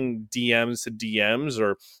talking DMs to DMs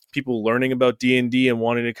or people learning about D&D and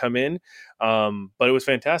wanting to come in. But it was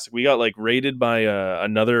fantastic. We got like rated by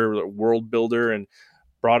another world builder and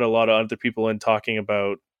brought a lot of other people in talking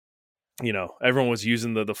about, you know, everyone was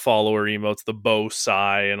using the follower emotes, the bow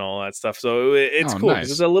sigh and all that stuff. So it's cool. Nice.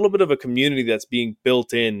 There's a little bit of a community that's being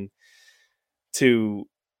built in to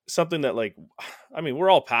something that, like, I mean, we're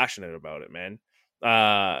all passionate about it, man.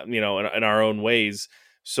 You know, in our own ways.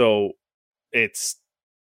 So it's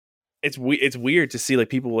weird to see like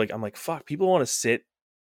people like, I'm like, fuck, people want to sit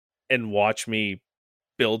and watch me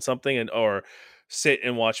build something or sit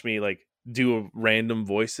and watch me like do random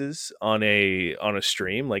voices on a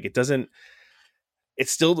stream. Like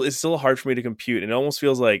it's still hard for me to compute. It almost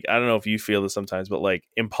feels like, I don't know if you feel this sometimes, but like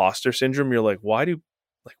imposter syndrome. You're like, why do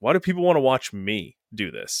people want to watch me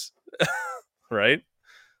do this? Right?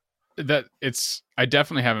 I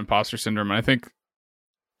definitely have imposter syndrome, and I think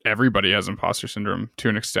everybody has imposter syndrome to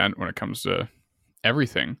an extent when it comes to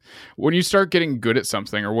everything. When you start getting good at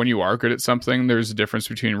something, or when you are good at something, there's a difference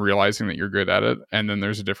between realizing that you're good at it, and then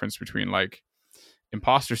there's a difference between like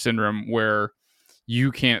imposter syndrome, where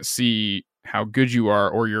you can't see how good you are,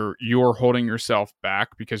 or you're holding yourself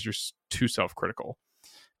back because you're too self-critical.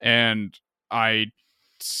 And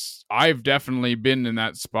I've definitely been in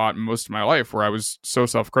that spot most of my life where I was so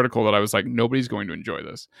self-critical that I was like, nobody's going to enjoy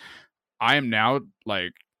this. I am now,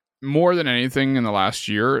 like, more than anything in the last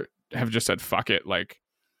year, have just said, fuck it. Like,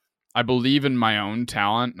 I believe in my own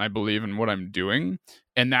talent and I believe in what I'm doing.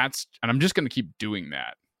 And I'm just going to keep doing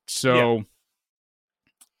that. So,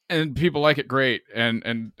 and people like it. Great.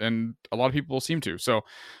 And a lot of people seem to. So,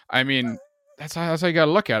 I mean, that's how you got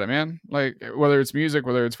to look at it, man. Like, whether it's music,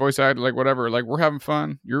 whether it's voice acting, like whatever, like we're having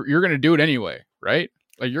fun. You're going to do it anyway. Right.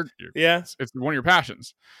 Like it's one of your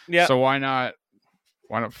passions. Yeah. So why not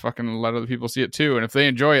fucking let other people see it too? And if they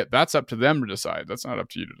enjoy it, that's up to them to decide. That's not up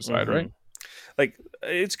to you to decide. Right. Like,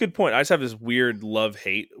 it's a good point. I just have this weird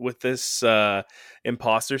love-hate with this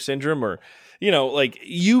imposter syndrome, or, you know, like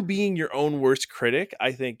you being your own worst critic.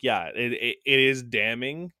 I think, it is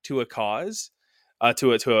damning to a cause,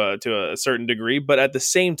 to a certain degree. But at the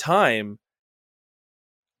same time,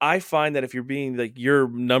 I find that if you're being like your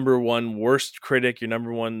number one worst critic, your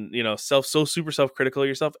number one, you know, super self-critical of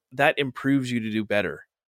yourself, that improves you to do better.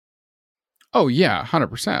 Oh yeah,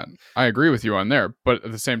 100%. I agree with you on there. But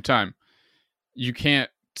at the same time, you can't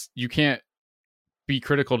be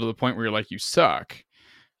critical to the point where you're like, you suck.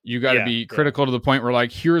 You got to be critical to the point where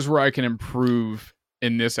like, here's where I can improve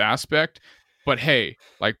in this aspect. But hey,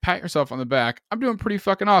 like, pat yourself on the back. I'm doing pretty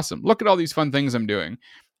fucking awesome. Look at all these fun things I'm doing,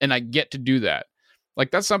 and I get to do that.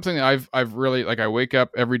 Like, that's something that I've really, like, I wake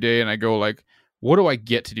up every day and I go like, what do I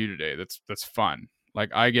get to do today? That's fun.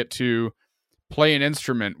 Like, I get to play an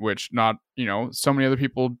instrument, which not, you know, so many other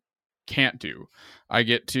people can't do. I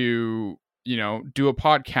get to, you know, do a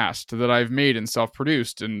podcast that I've made and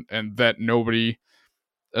self-produced and that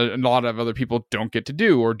a lot of other people don't get to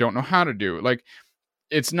do or don't know how to do. Like,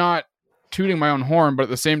 it's not tooting my own horn, but at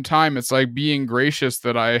the same time, it's like being gracious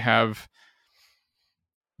that I have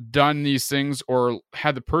done these things or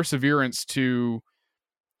had the perseverance to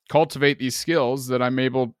cultivate these skills that I'm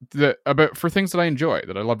able for things that I enjoy,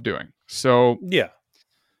 that I love doing. So yeah,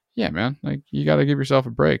 man, like, you got to give yourself a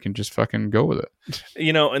break and just fucking go with it.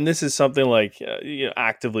 You know, and this is something like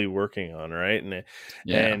actively working on, right?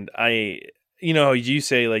 And I, you know, you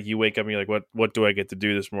say like you wake up and you're like, what do I get to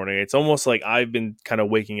do this morning? It's almost like I've been kind of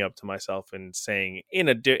waking up to myself and saying in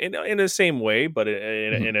the same way, but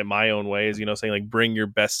in my own way, is, you know, saying like, bring your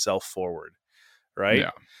best self forward, right?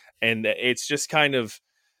 Yeah. And it's just kind of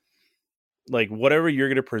like, whatever you're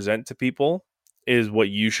going to present to people is what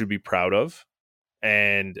you should be proud of.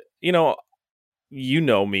 And, you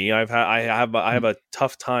know me, I have a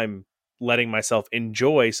tough time letting myself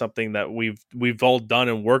enjoy something that we've all done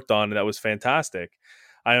and worked on, and that was fantastic.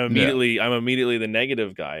 I'm immediately the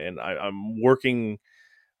negative guy, and I'm working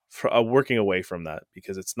away from that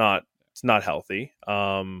because it's not healthy.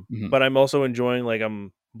 But I'm also enjoying, like,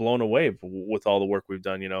 I'm blown away with all the work we've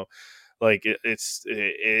done, you know. Like,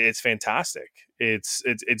 it's fantastic.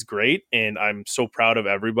 It's great, and I'm so proud of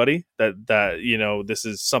everybody that you know, this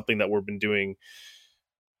is something that we've been doing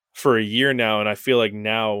for a year now, and I feel like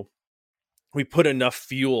now we put enough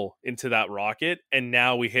fuel into that rocket, and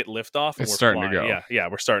now we hit liftoff, and we're starting flying. to go. Yeah,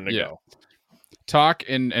 we're starting to go. Talk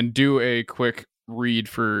and do a quick read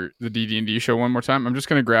for the DD&D show one more time. I'm just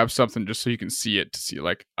gonna grab something just so you can see it, to see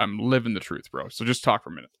like I'm living the truth, bro. So just talk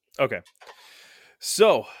for a minute. Okay.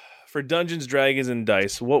 So, for Dungeons, Dragons, and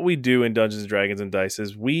Dice, what we do in Dungeons, Dragons, and Dice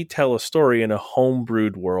is we tell a story in a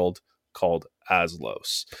homebrewed world called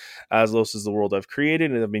Aslos. Aslos is the world I've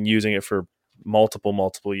created, and I've been using it for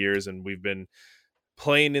multiple years, and we've been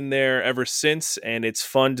playing in there ever since, and it's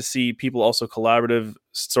fun to see people also collaborative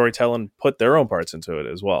storytelling put their own parts into it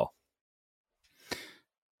as well.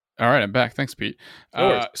 All right, I'm back. Thanks, Pete.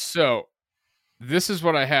 So this is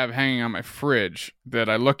what I have hanging on my fridge that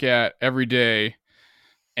I look at every day.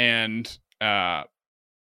 And I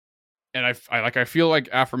feel like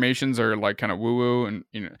affirmations are like kind of woo woo, and,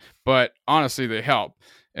 you know, but honestly they help.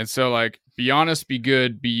 And so, like, be honest, be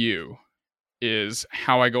good, be you is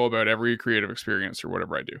how I go about every creative experience or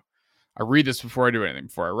whatever I do. I read this before I do anything,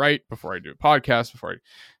 before I write, before I do a podcast,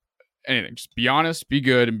 anything. Just be honest, be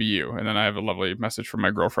good, and be you. And then I have a lovely message from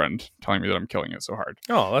my girlfriend telling me that I'm killing it so hard.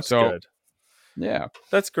 Oh, that's good. Yeah,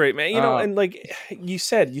 that's great, man. You know, and like you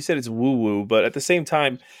said it's woo woo, but at the same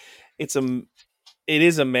time, it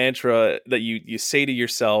is a mantra that you say to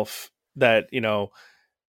yourself that, you know,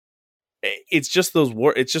 it's just those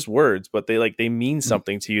words. It's just words, but they mean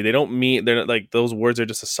something to you. They're not like, those words are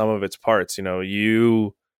just a sum of its parts. You know,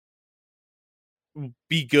 you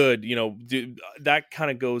be good. You know, that kind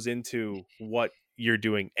of goes into what you're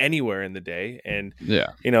doing anywhere in the day, and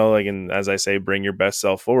you know, like, and as I say, bring your best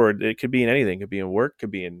self forward. It could be in anything. It could be in work,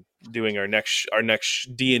 could be in doing our next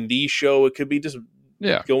D&D show. It could be just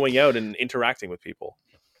going out and interacting with people.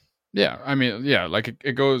 I mean, like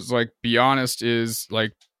it goes like, be honest is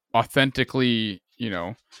like authentically, you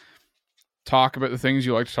know, talk about the things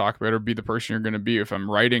you like to talk about or be the person you're going to be. If I'm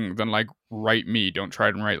writing, then like write me. Don't try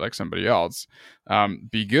and write like somebody else.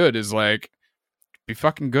 Be good is like be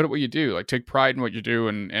fucking good at what you do. Like take pride in what you do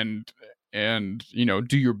and you know,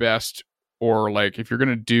 do your best. Or like if you're going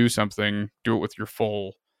to do something, do it with your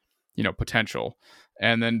full, you know, potential.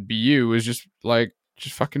 And then be you is just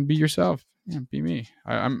fucking be yourself. Yeah, be me.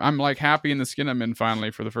 I'm like happy in the skin I'm in finally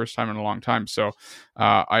for the first time in a long time. So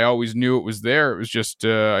I always knew it was there. It was just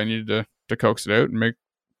I needed to coax it out and make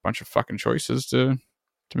a bunch of fucking choices to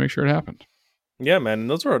make sure it happened. Yeah, man. And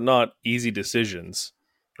those were not easy decisions,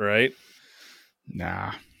 right?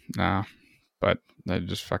 Nah. But I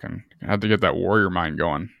just fucking had to get that warrior mind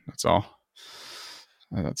going. That's all.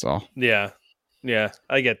 Yeah.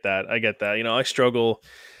 I get that. You know, I struggle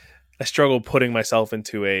putting myself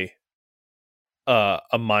into a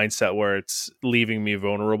mindset where it's leaving me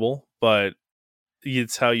vulnerable, but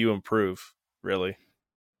it's how you improve, really.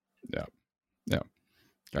 Yeah.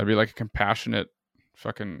 Gotta be like a compassionate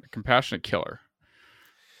killer.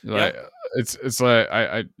 Like it's like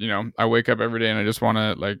I you know, I wake up every day and I just want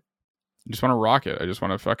to rock it. I just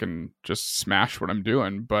want to fucking just smash what I'm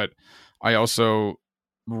doing, but I also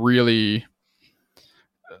really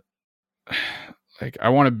like I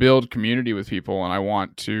want to build community with people and I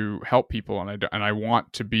want to help people and I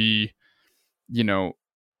want to be, you know,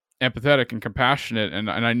 empathetic and compassionate and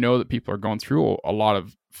I know that people are going through a lot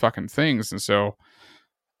of fucking things, and so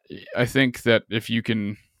I think that if you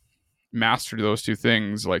can master those two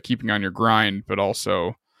things, like keeping on your grind but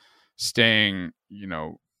also staying, you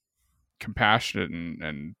know, compassionate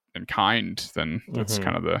and kind, then that's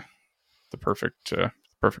kind of the perfect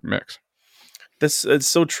mix. It's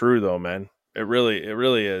so true though, man. It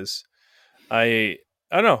really is. I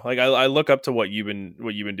don't know. Like I look up to what you've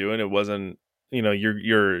been doing. It wasn't, you know,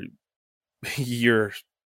 you're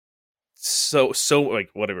so like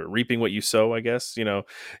whatever, reaping what you sow, I guess. You know,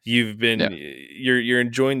 you've been you're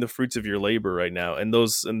enjoying the fruits of your labor right now, and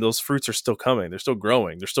those fruits are still coming. They're still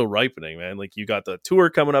growing. They're still ripening, man. Like you got the tour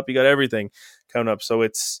coming up, you got everything coming up. So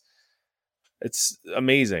it's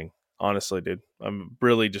amazing, honestly, dude. I'm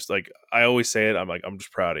really just like, I always say it. I'm like, I'm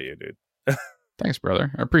just proud of you, dude. Thanks,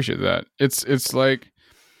 brother. I appreciate that. It's like,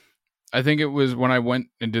 I think it was when I went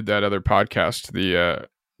and did that other podcast,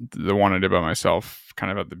 the one I did by myself,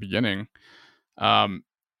 kind of at the beginning.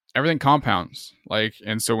 Everything compounds, like,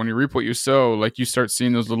 and so when you reap what you sow, like you start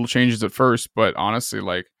seeing those little changes at first, but honestly,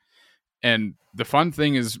 like, and the fun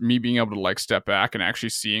thing is me being able to like step back and actually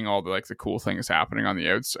seeing all the like the cool things happening on the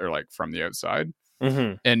outs or like from the outside.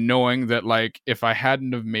 And knowing that like if I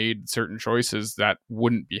hadn't have made certain choices, that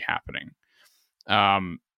wouldn't be happening. Yeah,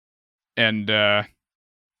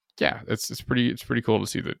 it's pretty cool to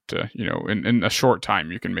see that you know, in a short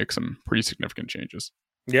time you can make some pretty significant changes.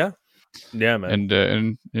 Yeah, man,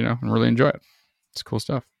 and you know, and really enjoy it. It's cool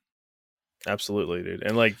stuff. Absolutely, dude.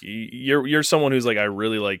 And like you're someone who's like, I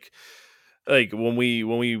really like when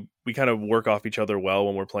we kind of work off each other well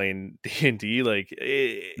when we're playing D&D. Like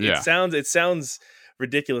it sounds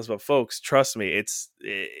ridiculous, but folks, trust me,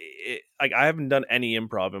 like I haven't done any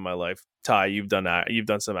improv in my life. Ty, you've done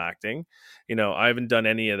some acting. You know, I haven't done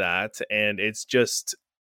any of that, and it's just,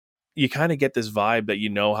 you kind of get this vibe that you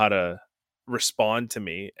know how to respond to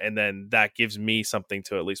me, and then that gives me something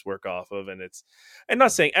to at least work off of. And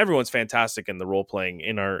not saying everyone's fantastic in the role playing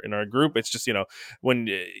in our group. It's just, you know, when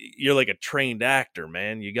you're like a trained actor,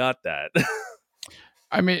 man, you got that.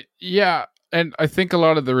 I mean, yeah. And I think a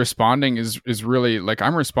lot of the responding is really like,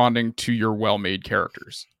 I'm responding to your well-made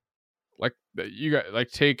characters. Like you got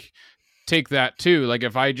like take that too. Like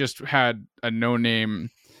if I just had a no name,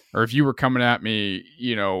 or if you were coming at me,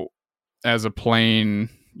 you know, as a plain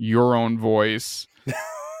your own voice,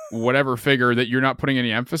 whatever figure that you're not putting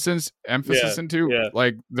any emphasis into,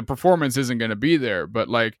 like the performance isn't going to be there. But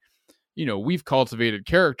like, you know, we've cultivated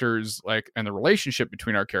characters, like, and the relationship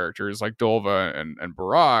between our characters, like Dolva and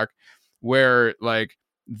Barak, where like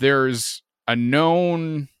there's a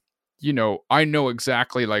known, you know, I know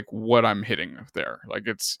exactly like what I'm hitting there. Like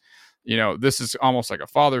it's, you know, this is almost like a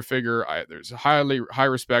father figure. There's a high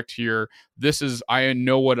respect here. I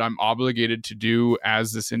know what I'm obligated to do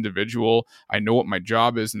as this individual. I know what my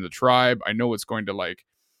job is in the tribe. I know what's going to, like,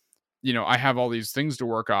 you know, I have all these things to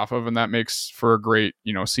work off of, and that makes for a great,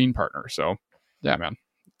 you know, scene partner. So yeah, man,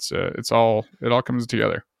 it all comes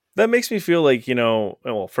together. That makes me feel like, you know,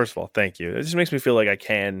 well, first of all, thank you. It just makes me feel like I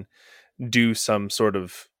can do some sort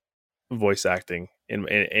of voice acting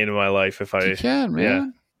in my life if I can, man. Yeah.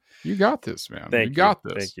 You got this, man. Thank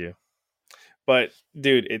you. But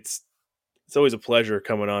dude, it's always a pleasure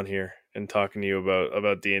coming on here and talking to you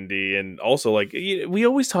about D&D, and also like we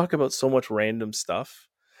always talk about so much random stuff.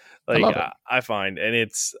 I Like love it. I find, and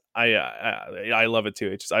it's I love it too.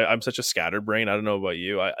 It's just I'm such a scatterbrain. I don't know about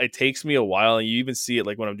you. It takes me a while, and you even see it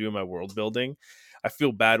like when I'm doing my world building. I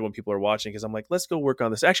feel bad when people are watching because I'm like, let's go work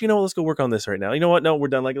on this. Actually, no, let's go work on this right now. You know what? No, we're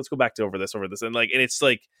done. Like, let's go back to over this, and it's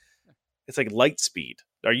like light speed.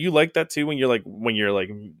 Are you like that too when you're like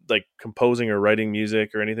composing or writing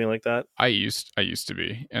music or anything like that? I used to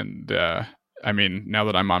be, and I mean, now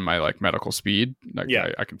that I'm on my like medical speed, like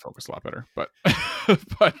Yeah. I can focus a lot better. But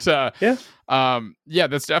but yeah,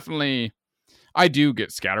 that's definitely. I do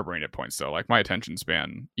get scatterbrained at points though. Like my attention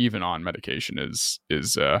span, even on medication, is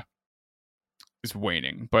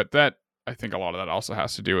waning. But that, I think a lot of that also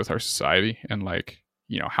has to do with our society and like,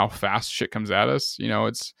 you know, how fast shit comes at us. You know,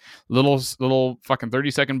 it's little fucking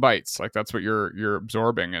 30-second bites. Like that's what you're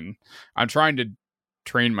absorbing. And I'm trying to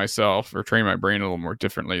train myself or train my brain a little more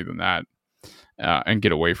differently than that, and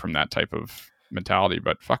get away from that type of mentality.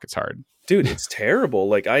 But fuck, it's hard. Dude, it's terrible.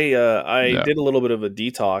 Like I did a little bit of a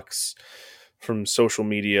detox from social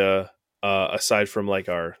media, aside from like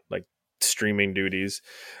our like streaming duties.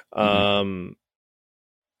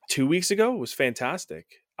 2 weeks ago was fantastic.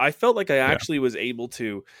 I felt like I actually was able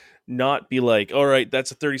to not be like, all right,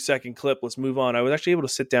 that's a 30-second clip, let's move on. I was actually able to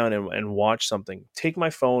sit down and watch something, take my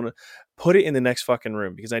phone, put it in the next fucking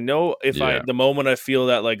room, because I know if the moment I feel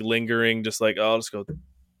that like lingering, just like, oh, I'll just go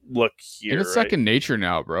look here. And it's second nature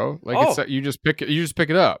now, bro. Like it's you just pick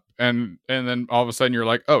it up, and then all of a sudden you're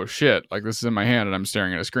like, oh shit, like this is in my hand and I'm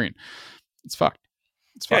staring at a screen. It's fucked.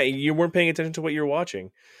 Yeah, you weren't paying attention to what you're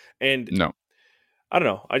watching. And no, I don't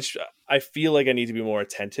know. I feel like I need to be more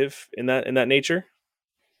attentive in that nature.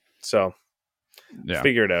 So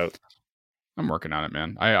figure it out. I'm working on it,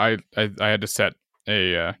 man. I had to set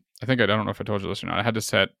a I think I don't know if I told you this or not. I had to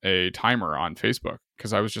set a timer on Facebook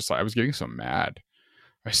because I was just like, I was getting so mad.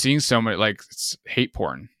 I was seeing so many like hate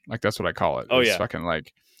porn, like that's what I call it. Oh, it's fucking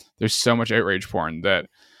like there's so much outrage porn that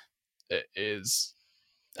it is.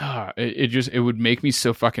 It would make me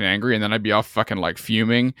so fucking angry, and then I'd be all fucking like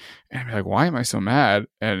fuming, and I'd be like, why am I so mad?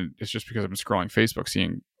 And it's just because I've been scrolling Facebook,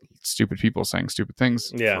 seeing stupid people saying stupid things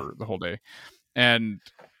for the whole day, and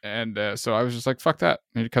so I was just like, fuck that,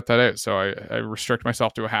 I need to cut that out. So I restrict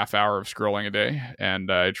myself to a half hour of scrolling a day, and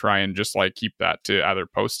I try and just like keep that to either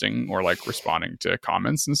posting or like responding to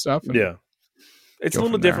comments and stuff. And it's a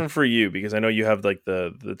little different for you because I know you have like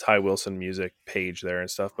the Ty Wilson music page there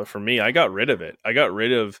and stuff. But for me, I got rid of it. I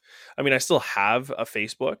mean, I still have a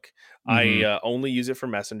Facebook. Mm-hmm. I only use it for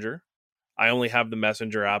Messenger. I only have the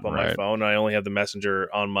Messenger app on my phone. I only have the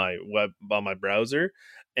Messenger on my browser.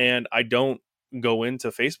 And I don't go into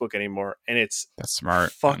Facebook anymore. And that's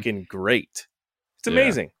smart. Fucking great. It's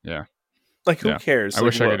amazing. Yeah. Like, who cares? I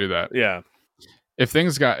wish I could do that. Yeah. If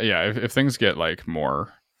things get like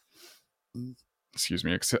more,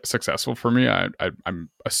 successful for me,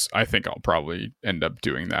 I think I'll probably end up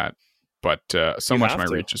doing that. But so much of my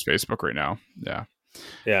reach is Facebook right now.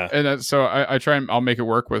 Yeah. And so I try and I'll make it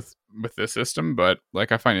work with this system, but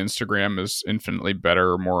like I find Instagram is infinitely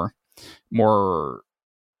better, more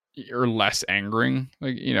or less angering.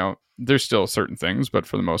 Like, you know, there's still certain things, but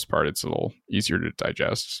for the most part, it's a little easier to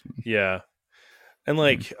digest. Yeah. And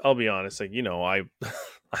like, I'll be honest, like, you know, I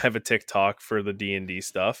have a TikTok for the D&D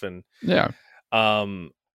stuff, and I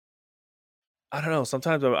don't know.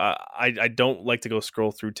 Sometimes I don't like to go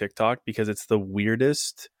scroll through TikTok because it's the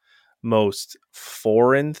weirdest, most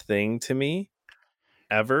foreign thing to me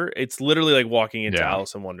ever. It's literally like walking into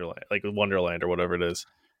Alice in Wonderland, like Wonderland or whatever it is.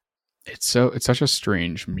 It's such a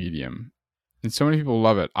strange medium, and so many people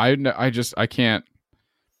love it. I can't.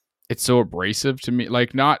 It's so abrasive to me.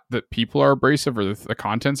 Like, not that people are abrasive or the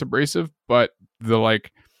content's abrasive, but the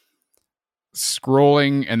like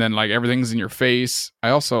scrolling and then like everything's in your face. I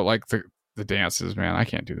also like the dances, man. I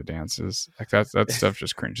can't do the dances. Like that stuff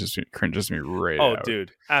just cringes me right out. Oh,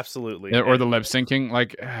 dude, absolutely. Or the lip syncing,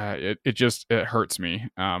 like it hurts me.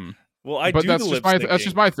 Well, that's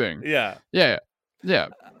just my thing. Yeah.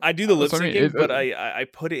 I do the lip syncing, but I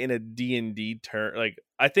put it in a D&D term. Like,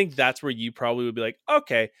 I think that's where you probably would be like,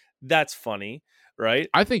 okay, that's funny, right?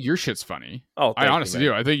 I think your shit's funny. Oh, I honestly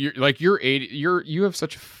do. I think you have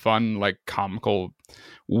such a fun, like, comical,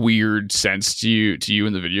 weird sense to you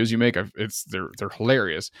in the videos you make. They're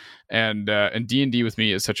hilarious, and D&D with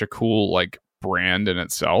me is such a cool like brand in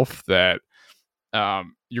itself that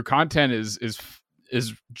your content is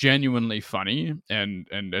genuinely funny and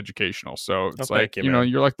educational. So it's like, you know,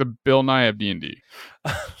 you're like the Bill Nye of D&D.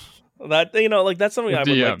 That, you know, like that's something I like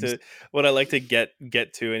to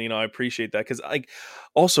get to, and you know, I appreciate that because like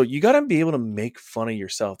also you got to be able to make fun of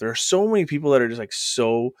yourself. There are so many people that are just like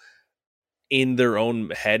so in their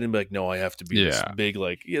own head and be like, no, I have to be this Yeah. big,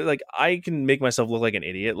 like, like I can make myself look like an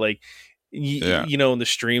idiot. Like, Yeah. you know, in the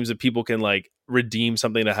streams that people can like redeem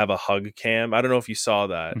something to have a hug cam. I don't know if you saw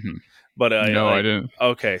that, Mhm. but No, I like, didn't.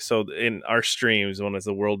 okay. So in our streams, when it's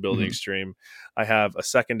a world building Mhm. stream, I have a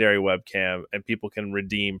secondary webcam and people can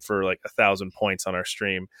redeem for like 1,000 points on our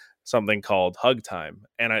stream something called hug time,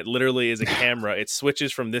 and it literally is a camera. It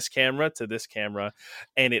switches from this camera to this camera,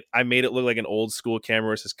 and I made it look like an old school camera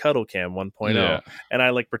where it says cuddle cam 1.0. Yeah. And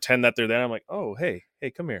I like pretend that they're there. I'm like, oh, hey,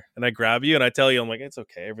 come here, and I grab you and I tell you, I'm like, it's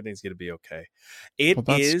okay, everything's gonna be okay. It Well,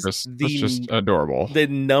 that's is just adorable. the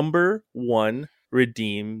number one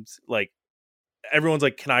redeemed, like, everyone's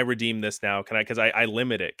like, can I redeem this now? Can I? Because I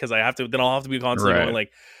limit it, because I have to. Then I'll have to be constantly Right. going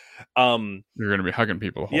like, You're gonna be hugging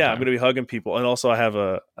people the whole yeah, time. I'm gonna be hugging people, and also I have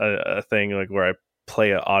a thing like where I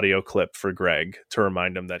play an audio clip for Greg to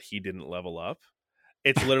remind him that he didn't level up.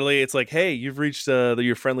 It's literally, it's like, hey, you've reached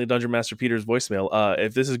your friendly Dungeon Master Peter's voicemail.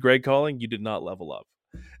 If this is Greg calling, you did not level up,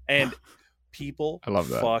 and people I love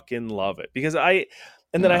that. fucking love it, because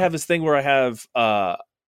then I have this thing where I have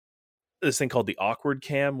this thing called the awkward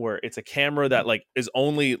cam, where it's a camera that like is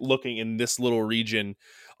only looking in this little region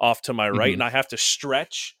off to my right, and I have to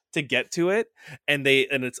stretch to get to it, and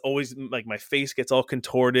it's always like my face gets all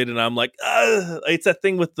contorted, and I'm like, ugh. It's that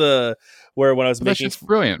thing with when I was making, it's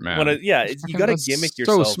brilliant, man. You got to gimmick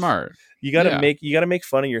yourself. So smart. You got to make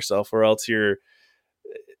fun of yourself, or else you're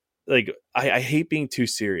like, I hate being too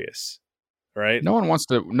serious, right? No one wants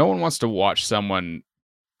to watch someone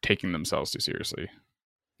taking themselves too seriously.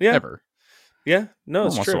 Yeah. Ever. Yeah. No,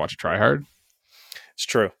 it's true. Wants to watch a try hard. It's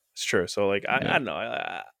true. So like, I don't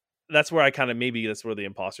know. That's where I kind of, maybe that's where the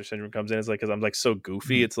imposter syndrome comes in. It's like, because I'm like so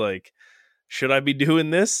goofy. It's like, should I be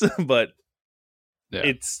doing this? But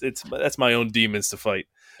that's my own demons to fight.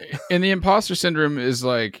 And the imposter syndrome is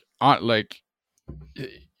like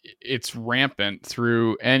it's rampant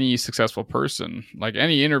through any successful person. Like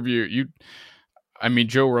any interview,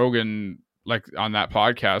 Joe Rogan, like on that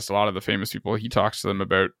podcast, a lot of the famous people, he talks to them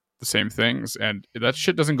about the same things, and that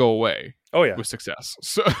shit doesn't go away. Oh yeah, with success.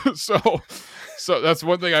 So that's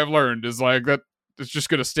one thing I've learned, is like that it's just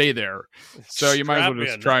gonna stay there. So you might as well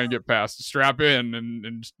just try and get past, strap in,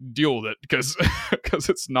 and deal with it, because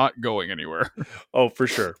it's not going anywhere. Oh, for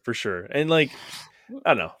sure. And like,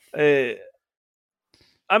 I don't know.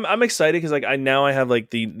 I'm excited because like I have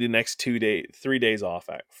like the next 3 days off,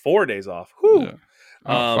 4 days off. Whew. Yeah.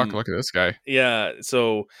 Oh, fuck, look at this guy. Yeah.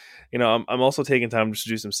 So, I'm also taking time just to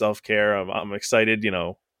do some self-care. I'm excited,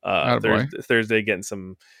 Thursday getting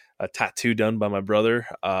some tattoo done by my brother.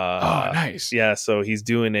 Oh, nice. Yeah. So he's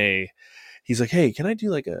like, hey, can I do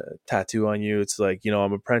like a tattoo on you? It's like,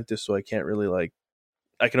 I'm apprentice, so I can't really like,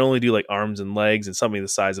 I can only do like arms and legs and something the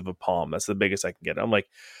size of a palm. That's the biggest I can get. I'm like,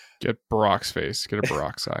 get Barack's face. Get a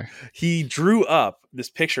Barack's eye. He drew up this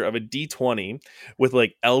picture of a D20 with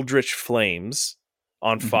like eldritch flames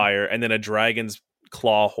on fire, and then a dragon's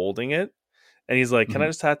claw holding it. And he's like, can I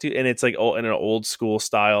just tattoo? And it's like in an old school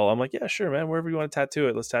style. I'm like, yeah, sure, man. Wherever you want to tattoo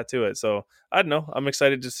it, let's tattoo it. So I don't know. I'm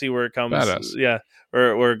excited to see where it comes. Badass. Yeah.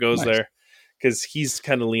 Where it goes there. Because he's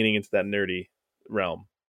kind of leaning into that nerdy realm.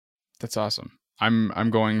 That's awesome. I'm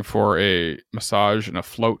going for a massage and a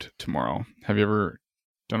float tomorrow. Have you ever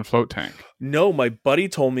done a float tank? No, my buddy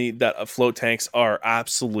told me that float tanks are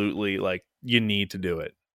absolutely like, you need to do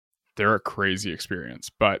it. They're a crazy experience,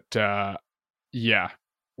 but yeah,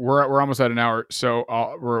 we're almost at an hour, so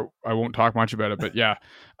I won't talk much about it. But yeah,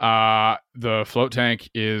 the float tank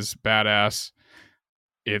is badass.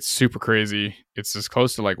 It's super crazy. It's as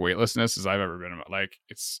close to like weightlessness as I've ever been. Like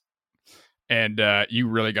and you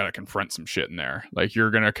really got to confront some shit in there. Like you're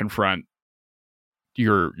gonna confront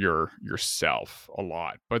yourself a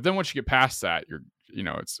lot, but then once you get past that,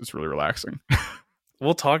 it's really relaxing.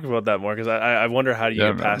 We'll talk about that more, because I wonder how do you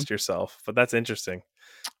get past yourself, but that's interesting.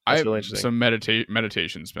 That's really interesting. So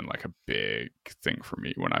meditation's been like a big thing for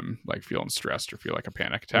me when I'm like feeling stressed or feel like a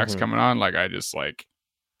panic attack's coming on. Like I just like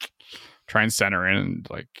try and center in and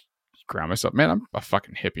like ground myself. Man, I'm a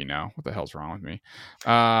fucking hippie now. What the hell's wrong with me?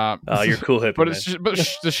 You're cool hippie, but man. It's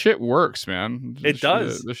just, the shit works, man. It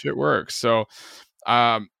does. The shit works. So,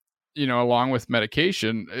 along with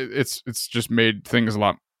medication, it's just made things a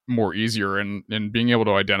lot more easier, and being able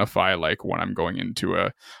to identify like when I'm going into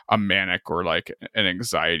a manic or like an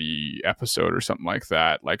anxiety episode or something like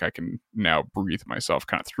that. Like I can now breathe myself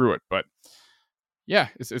kind of through it. But yeah,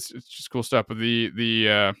 it's just cool stuff. But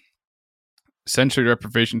the sensory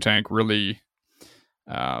deprivation tank really,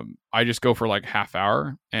 I just go for like half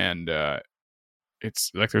hour, and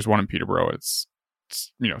it's like there's one in Peterborough. It's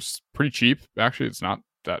pretty cheap actually. It's not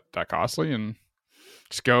that costly, and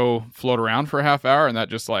just go float around for a half hour, and that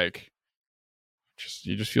just like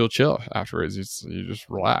you just feel chill afterwards. You just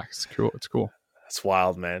relax. It's cool. It's cool. That's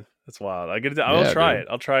wild, man. That's wild. I'll try it.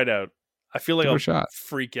 I'll try it out. I feel like I'll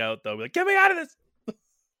freak out though. Be like, get me out of this.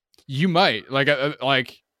 You might like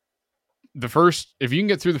the first, if you can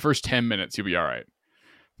get through the first 10 minutes, you'll be all right.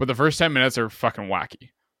 But the first 10 minutes are fucking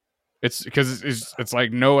wacky. It's because it's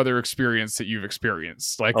like no other experience that you've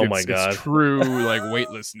experienced. Like, oh my God. It's true like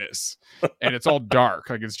weightlessness, and it's all dark.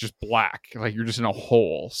 Like it's just black. Like you're just in a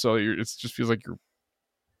hole. So it just feels like you're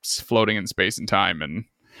floating in space and time,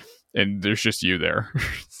 and there's just you there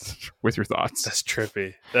with your thoughts. That's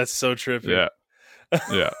trippy. That's so trippy.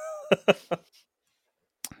 Yeah.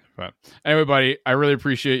 But anyway, buddy, I really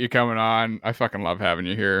appreciate you coming on. I fucking love having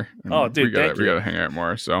you here. Oh, dude, we gotta hang out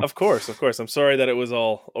more. So of course. I'm sorry that it was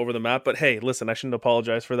all over the map, but hey, listen, I shouldn't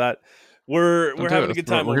apologize for that. We're having a good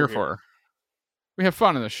time. We're here for. We have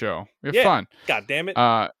fun in the show. We have fun. God damn it.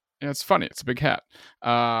 It's funny. It's a big hat.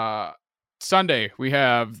 Sunday we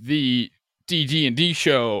have the DD&D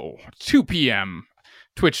show, 2 p.m.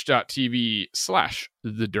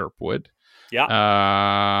 Twitch.tv/TheDerpwood.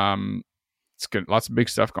 Yeah. It's good. Lots of big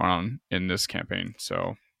stuff going on in this campaign.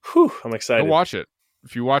 So I'm excited. Go watch it.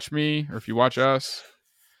 If you watch me or if you watch us,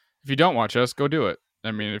 if you don't watch us, go do it.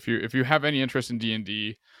 I mean, if you have any interest in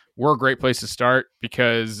D&D, we're a great place to start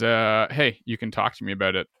because, hey, you can talk to me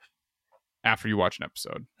about it after you watch an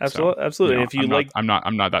episode. Absolutely. So, absolutely. You know, if you I'm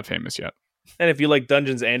not that famous yet. And if you like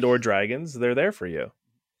Dungeons and/or Dragons, they're there for you.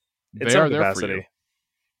 They are there for you.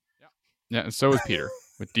 Yeah, and so is Peter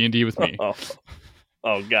with D&D with me.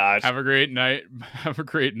 Oh gosh. Have a great night. Have a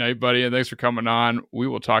great night, buddy. And thanks for coming on. We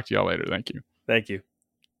will talk to y'all later. Thank you. Thank you.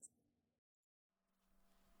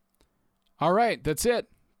 All right. That's it.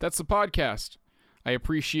 That's the podcast. I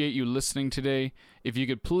appreciate you listening today. If you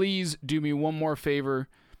could please do me one more favor,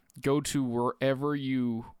 go to wherever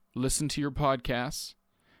you listen to your podcasts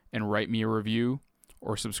and write me a review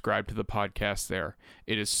or subscribe to the podcast there.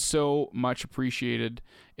 It is so much appreciated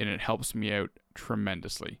and it helps me out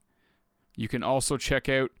tremendously. You can also check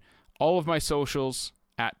out all of my socials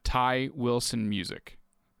at Ty Wilson Music.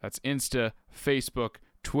 That's Insta, Facebook,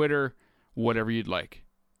 Twitter, whatever you'd like.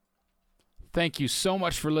 Thank you so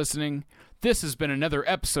much for listening. This has been another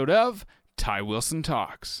episode of Ty Wilson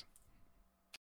Talks.